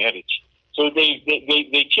definition of marriage. So they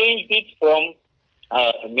changed it from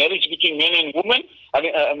marriage between men and women. I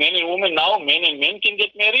mean, men and women now, men and men can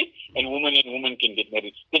get married, and women and women can get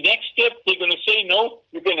married. The next step, they're going to say, no,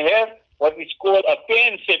 you can have what is called a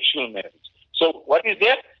pansexual marriage. So what is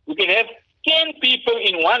that? You can have 10 people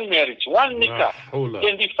in one marriage, one nikah.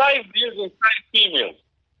 Can be 5 males and 5 females.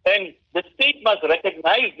 And the state must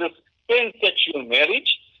recognize this pansexual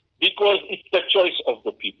marriage because it's the choice of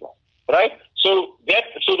the people. Right? So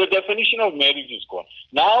the definition of marriage is gone.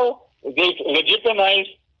 Now they've legitimized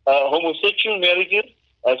homosexual marriages.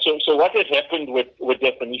 So what has happened with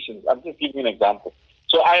definitions? I'm just giving you an example.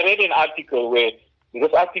 So I read an article where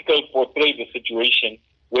this article portrayed the situation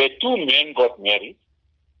where 2 men got married,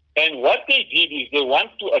 and what they did is they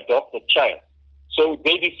want to adopt a child. So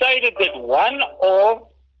they decided that one of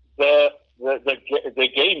the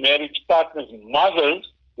gay marriage partners' mothers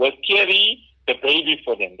will carry the baby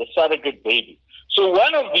for them, the surrogate baby. So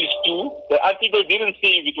one of these 2, the article didn't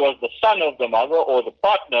say if it was the son of the mother or the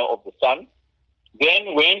partner of the son,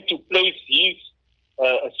 then went to place his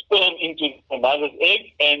sperm into the mother's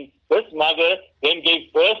egg, and this mother then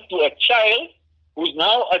gave birth to a child who's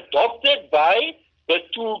now adopted by the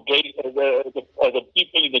 2 gay, the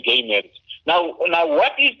people in the gay marriage. Now,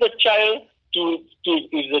 what is the child? Is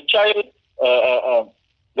the child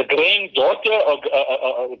the granddaughter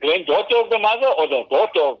of the mother or the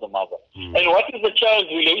daughter of the mother? And what is the child's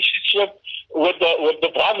relationship with the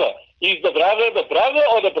brother? Is the brother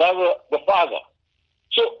or the brother the father?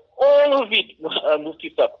 So all of it,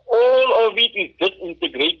 Mufti Sahib, all of it is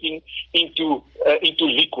disintegrating into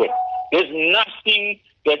liquid. There's nothing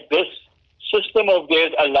that this system of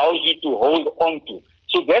theirs allows you to hold on to.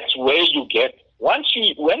 So that's where you get, once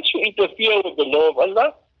you interfere with the law of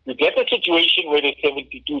Allah, you get a situation where there's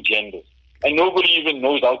 72 genders, and nobody even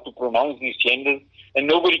knows how to pronounce these genders, and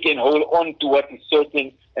nobody can hold on to what is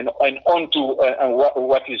certain and on to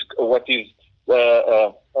what is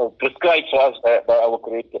prescribed for us by our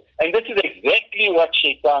Creator. And this is exactly what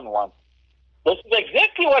Shaitan wants. This is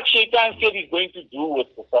exactly what Shaitan said he's going to do with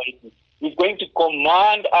society. is going to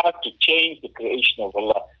command us to change the creation of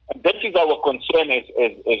Allah. And that is our concern as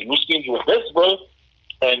Muslims with this verse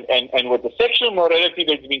and with the sexual morality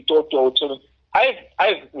that's been taught to our children.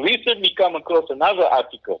 I've recently come across another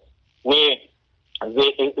article where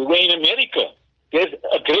in America there's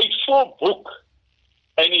a grade 4 book,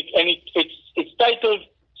 and it's titled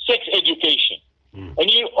Sex Education.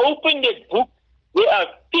 And you open that book, there are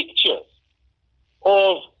pictures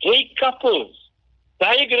of gay couples,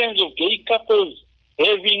 diagrams of gay couples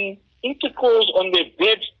having intercourse on their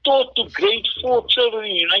beds, taught to grade 4 children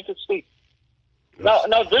in the United States.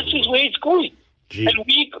 Now this is where it's going. Gee. And what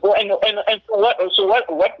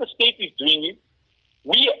the state is doing is,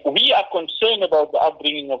 we are concerned about the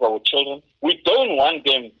upbringing of our children. We don't want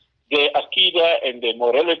their akida and their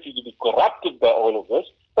morality to be corrupted by all of this.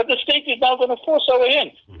 But the state is now going to force our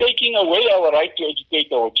hand, taking away our right to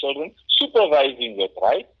educate our children, supervising that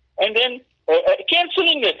right, and then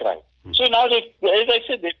cancelling that right. So now, as I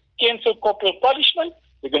said, they cancel corporal punishment.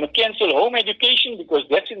 They're going to cancel home education because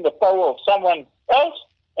that's in the power of someone else.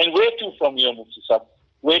 And where to from here, Mufti Sahib?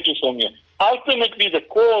 Where to from here? Ultimately, the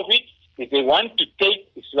core of it is they want to take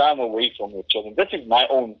Islam away from your children. That is my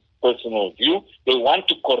own personal view. They want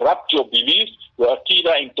to corrupt your beliefs, your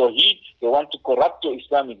Aqidah and Tawheed. They want to corrupt your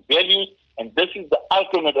Islamic values. And this is the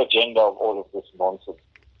ultimate agenda of all of this nonsense,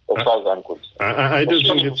 as far as I'm concerned. I don't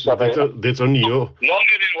think that's only your... Longer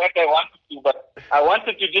than what I wanted to, but I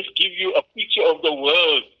wanted to just give you a picture of the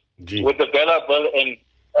world with the Bela bill and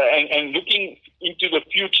looking into the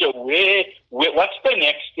future. What's the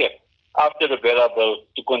next step after the Bela bill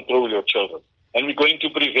to control your children? And we're going to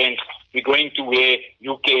where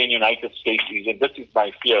UK and United States is, and this is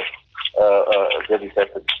my fear that is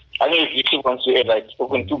happening. I don't know if Yusuf wants to add. I've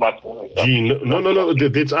spoken too much. No.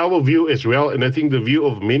 That's our view as well, and I think the view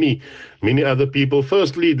of many other people.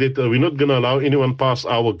 Firstly, that we're not going to allow anyone past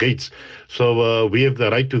our gates. So we have the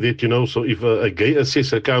right to that, So if a gay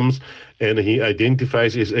assessor comes and he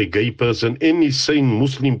identifies as a gay person, any sane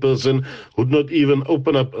Muslim person would not even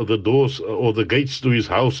open up the doors or the gates to his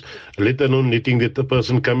house, let alone letting that the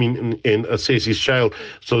person come in and assess his child.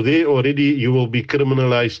 So there already you will be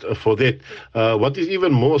criminalized for that. What is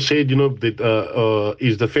even more said, that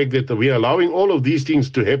is the fact that we are allowing all of these things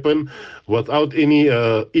to happen without any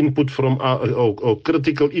input from or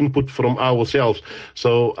critical input from ourselves.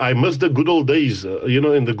 So I miss the good old days,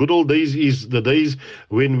 and the good old days is the days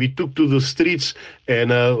when we took to the streets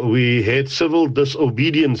and we had civil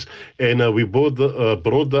disobedience, and we brought the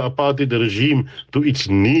apartheid regime to its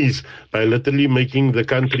knees by literally making the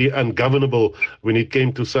country ungovernable when it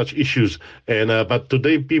came to such issues. And but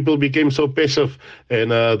today people became so passive,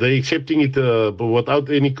 and they're accepting it without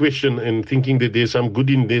any question and thinking that there's some good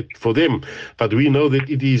in it for them. But we know that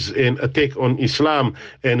it is an attack on Islam.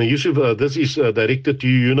 And Yusuf, this is directed to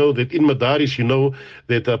you. You know that in Madaris,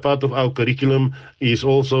 that part of our curriculum is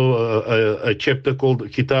also a chapter called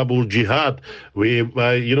Kitabul Jihad,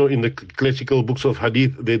 whereby, in the classical books of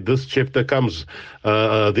Hadith, that this chapter comes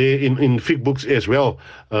there in fiqh books as well,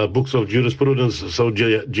 books of jurisprudence. So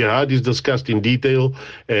jihad is discussed in detail,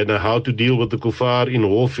 and how to deal with the kuffar in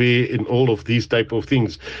warfare, in all of these type of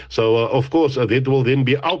things. So, of course, that will then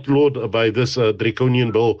be outlawed by this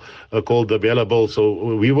draconian bill called the Bela bill.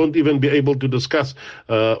 So we won't even be able to discuss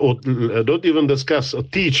or don't even discuss or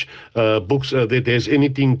teach books that has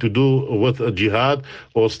anything to do with jihad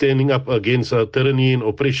or standing up against tyranny and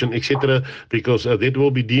oppression, etc., because that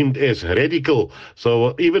will be deemed as radical.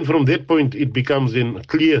 So even from that point, it becomes then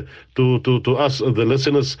clear to us, the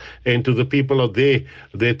listeners, and to the people out there,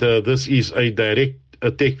 that this is a direct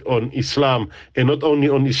attack on Islam, and not only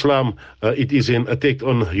on Islam, it is an attack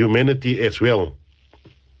on humanity as well.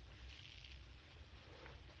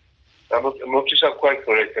 Mufti Sahib, quite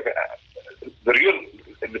correct.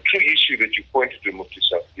 The true issue that you pointed to, Mufti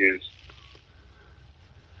Sahib, is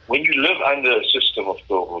when you live under a system of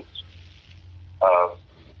Tawhid,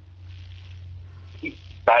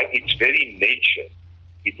 by its very nature,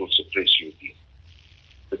 it will suppress your deen.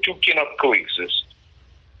 The two cannot coexist.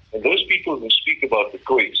 And those people who speak about the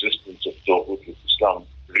coexistence of Tawhid with Islam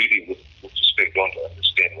really, with respect, don't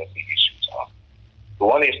understand what the issues are. The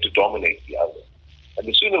one has to dominate the other. And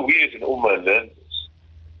the sooner we as an Ummah learn this,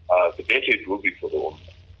 the better it will be for the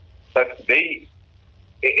Ummah. But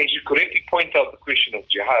as you correctly point out the question of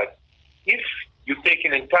jihad, if you take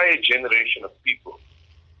an entire generation of people,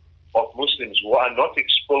 of Muslims who are not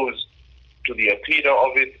exposed to the aqidah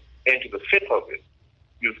of it and to the fiqh of it,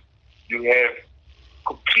 you have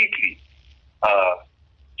completely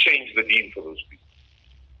changed the deen for those people.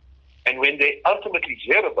 And when they ultimately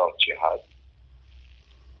hear about jihad,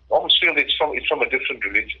 almost feel it's from a different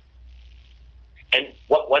religion. And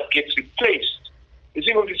what gets replaced is,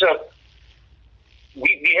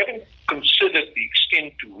 we haven't considered the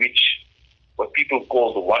extent to which what people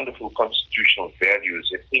call the wonderful constitutional values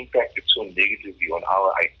have impacted so negatively on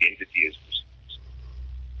our identity as Muslims.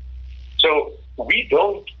 So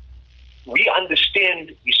we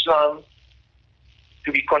understand Islam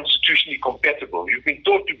to be constitutionally compatible. You've been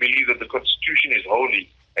taught to believe that the Constitution is holy,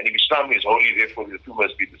 and if Islam is holy, therefore the two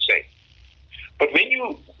must be the same. But when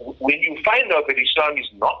you find out that Islam is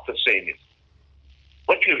not the same,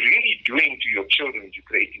 what you're really doing to your children is you're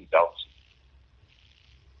creating doubts.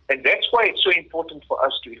 And that's why it's so important for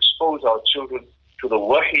us to expose our children to the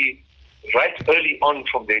wahi right early on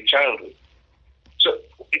from their childhood. So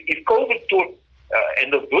if COVID taught,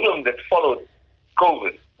 and the dhulm that followed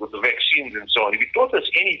COVID with the vaccines and so on, if it taught us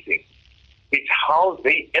anything, it's how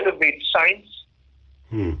they elevate science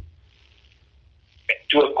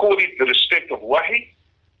to accord it the respect of wahi,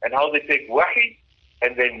 and how they take wahi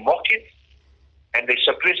and they mock it and they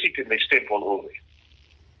suppress it and they step all over it.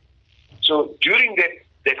 So during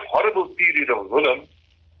that horrible period of dhulm,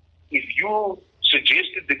 if you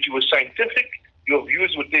suggested that you were scientific, your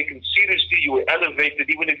views were taken seriously, you were elevated,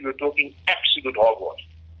 even if you were talking absolute hogwash.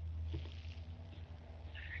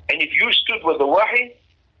 And if you stood with the wahi,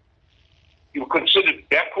 you were considered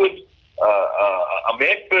backward, a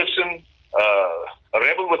mad person, a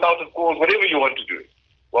rebel without a cause, whatever you want to do it.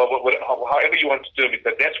 Well, however you want to term it,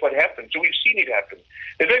 but that's what happened. So we've seen it happen.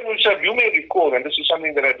 In fact, you may recall, and this is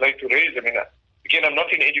something that I'd like to raise. I mean, again, I'm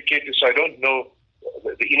not an educator, so I don't know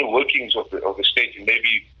the inner workings of the state, and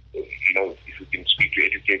maybe, if we can speak to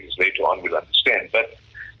educators later on, we'll understand. But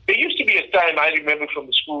there used to be a time, I remember from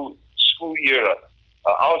the school era,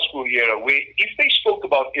 our school era, where if they spoke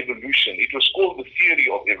about evolution, it was called the theory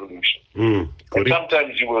of evolution. And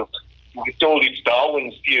sometimes you were told it's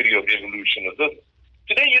Darwin's theory of evolution. Or this.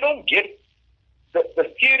 Today you don't get,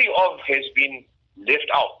 the theory of has been left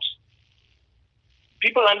out.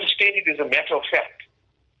 People understand it as a matter of fact.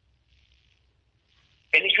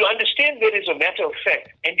 And if you understand that as a matter of fact,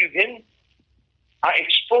 and you then are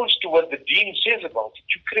exposed to what the deen says about it,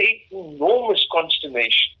 you create enormous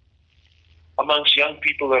consternation amongst young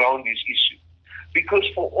people around this issue. Because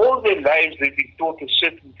for all their lives they've been taught a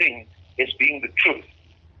certain thing as being the truth.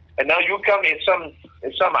 And now you come as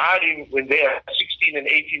some alim when they are 16 and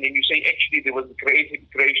 18 and you say, actually there was the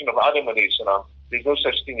creation of Adam alayhi salam. There's no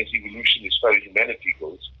such thing as evolution as far as humanity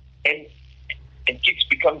goes. And kids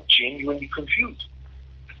become genuinely confused.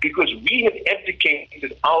 Because we have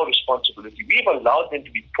abdicated our responsibility. We have allowed them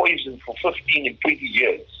to be poisoned for 15 and 20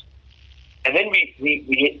 years. And then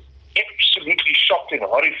we absolutely shocked and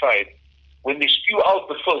horrified when they spew out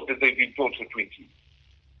the filth that they've been taught for 20 years.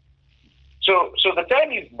 So the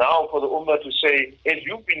time is now for the Ummah to say, as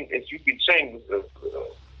you've been saying, and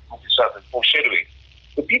foreshadowing,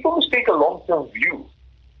 the people must take a long-term view.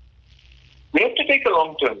 We have to take a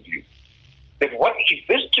long-term view. That what if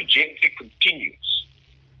this trajectory continues,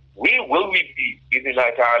 where will we be in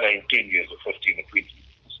Allah Ta'ala in 10 years or 15 or 20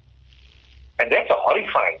 years? And that's a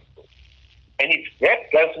horrifying thing. And if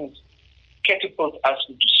that doesn't catapult us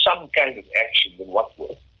into some kind of action, then what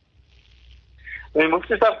will?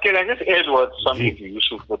 Mufti Sahib, can I just add something to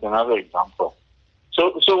Yusuf with another example?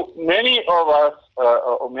 So many of us,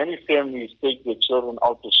 or many families take their children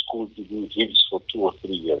out of school to do hifz for 2 or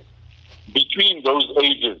 3 years. Between those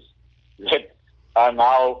ages that are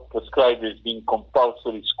now prescribed as being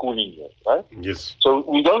compulsory schooling years, right? Yes. So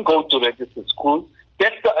we don't go to registered school.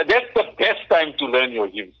 That's the best time to learn your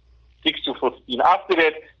hifz, 6 to 15. After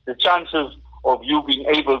that, the chances of you being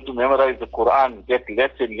able to memorize the Quran get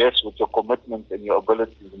less and less with your commitment and your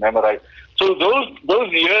ability to memorize. So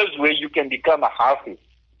those years where you can become a hafiz,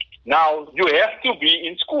 now you have to be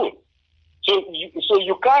in school. So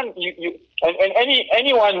you can't,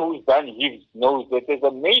 anyone who's done hifz knows that there's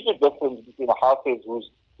a major difference between a hafiz who's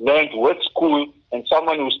learned with school and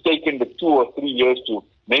someone who's taken the 2 or 3 years to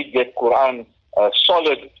make that Quran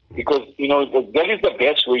solid, because that is the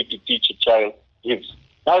best way to teach a child hifz.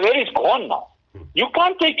 Now that is gone now. You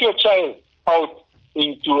can't take your child out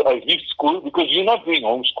into a hifz school because you're not doing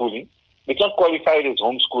homeschooling. It's not qualified as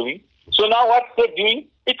homeschooling. So now what they're doing,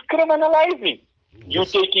 it's criminalizing. You're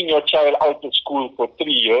taking your child out of school for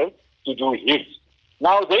 3 years to do hifz.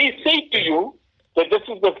 Now they say to you that this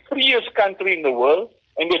is the freest country in the world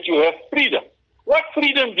and that you have freedom. What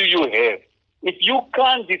freedom do you have if you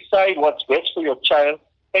can't decide what's best for your child,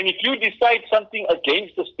 and if you decide something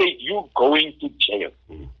against the state, you're going to jail?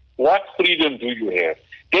 What freedom do you have?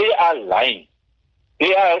 They are lying.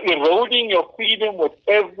 They are eroding your freedom with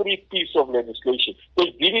every piece of legislation.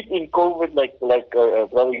 They did it in COVID, like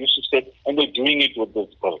Brother Yusuf said, and they're doing it with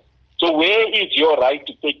this bill. So where is your right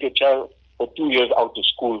to take your child for 2 years out of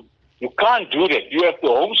school? You can't do that. You have to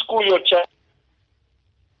homeschool your child.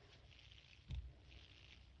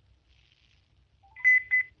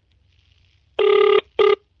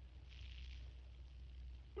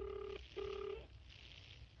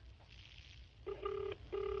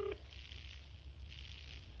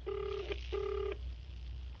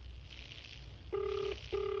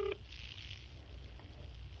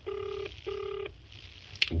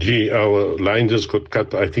 Gee, our line just got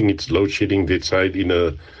cut. I think it's load shedding that side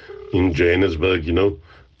in Johannesburg, you know.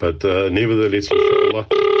 But nevertheless, inshallah,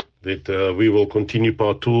 that we will continue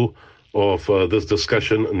part 2 of this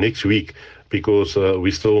discussion next week, because we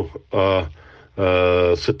still are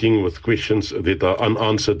sitting with questions that are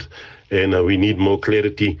unanswered, and we need more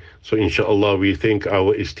clarity. So inshallah, we thank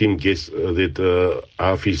our esteemed guests, that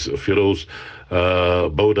Hafiz Feroze,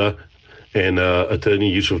 Boda, and attorney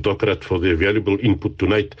Yusuf Docrat, for their valuable input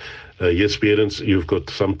tonight. Yes, parents, you've got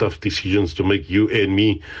some tough decisions to make, you and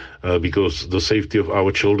me, because the safety of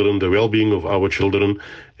our children, the well-being of our children,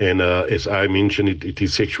 and as I mentioned, it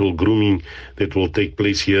is sexual grooming that will take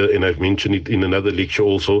place here, and I've mentioned it in another lecture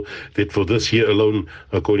also, that for this year alone,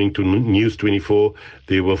 according to News 24,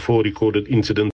 there were 4 recorded incidents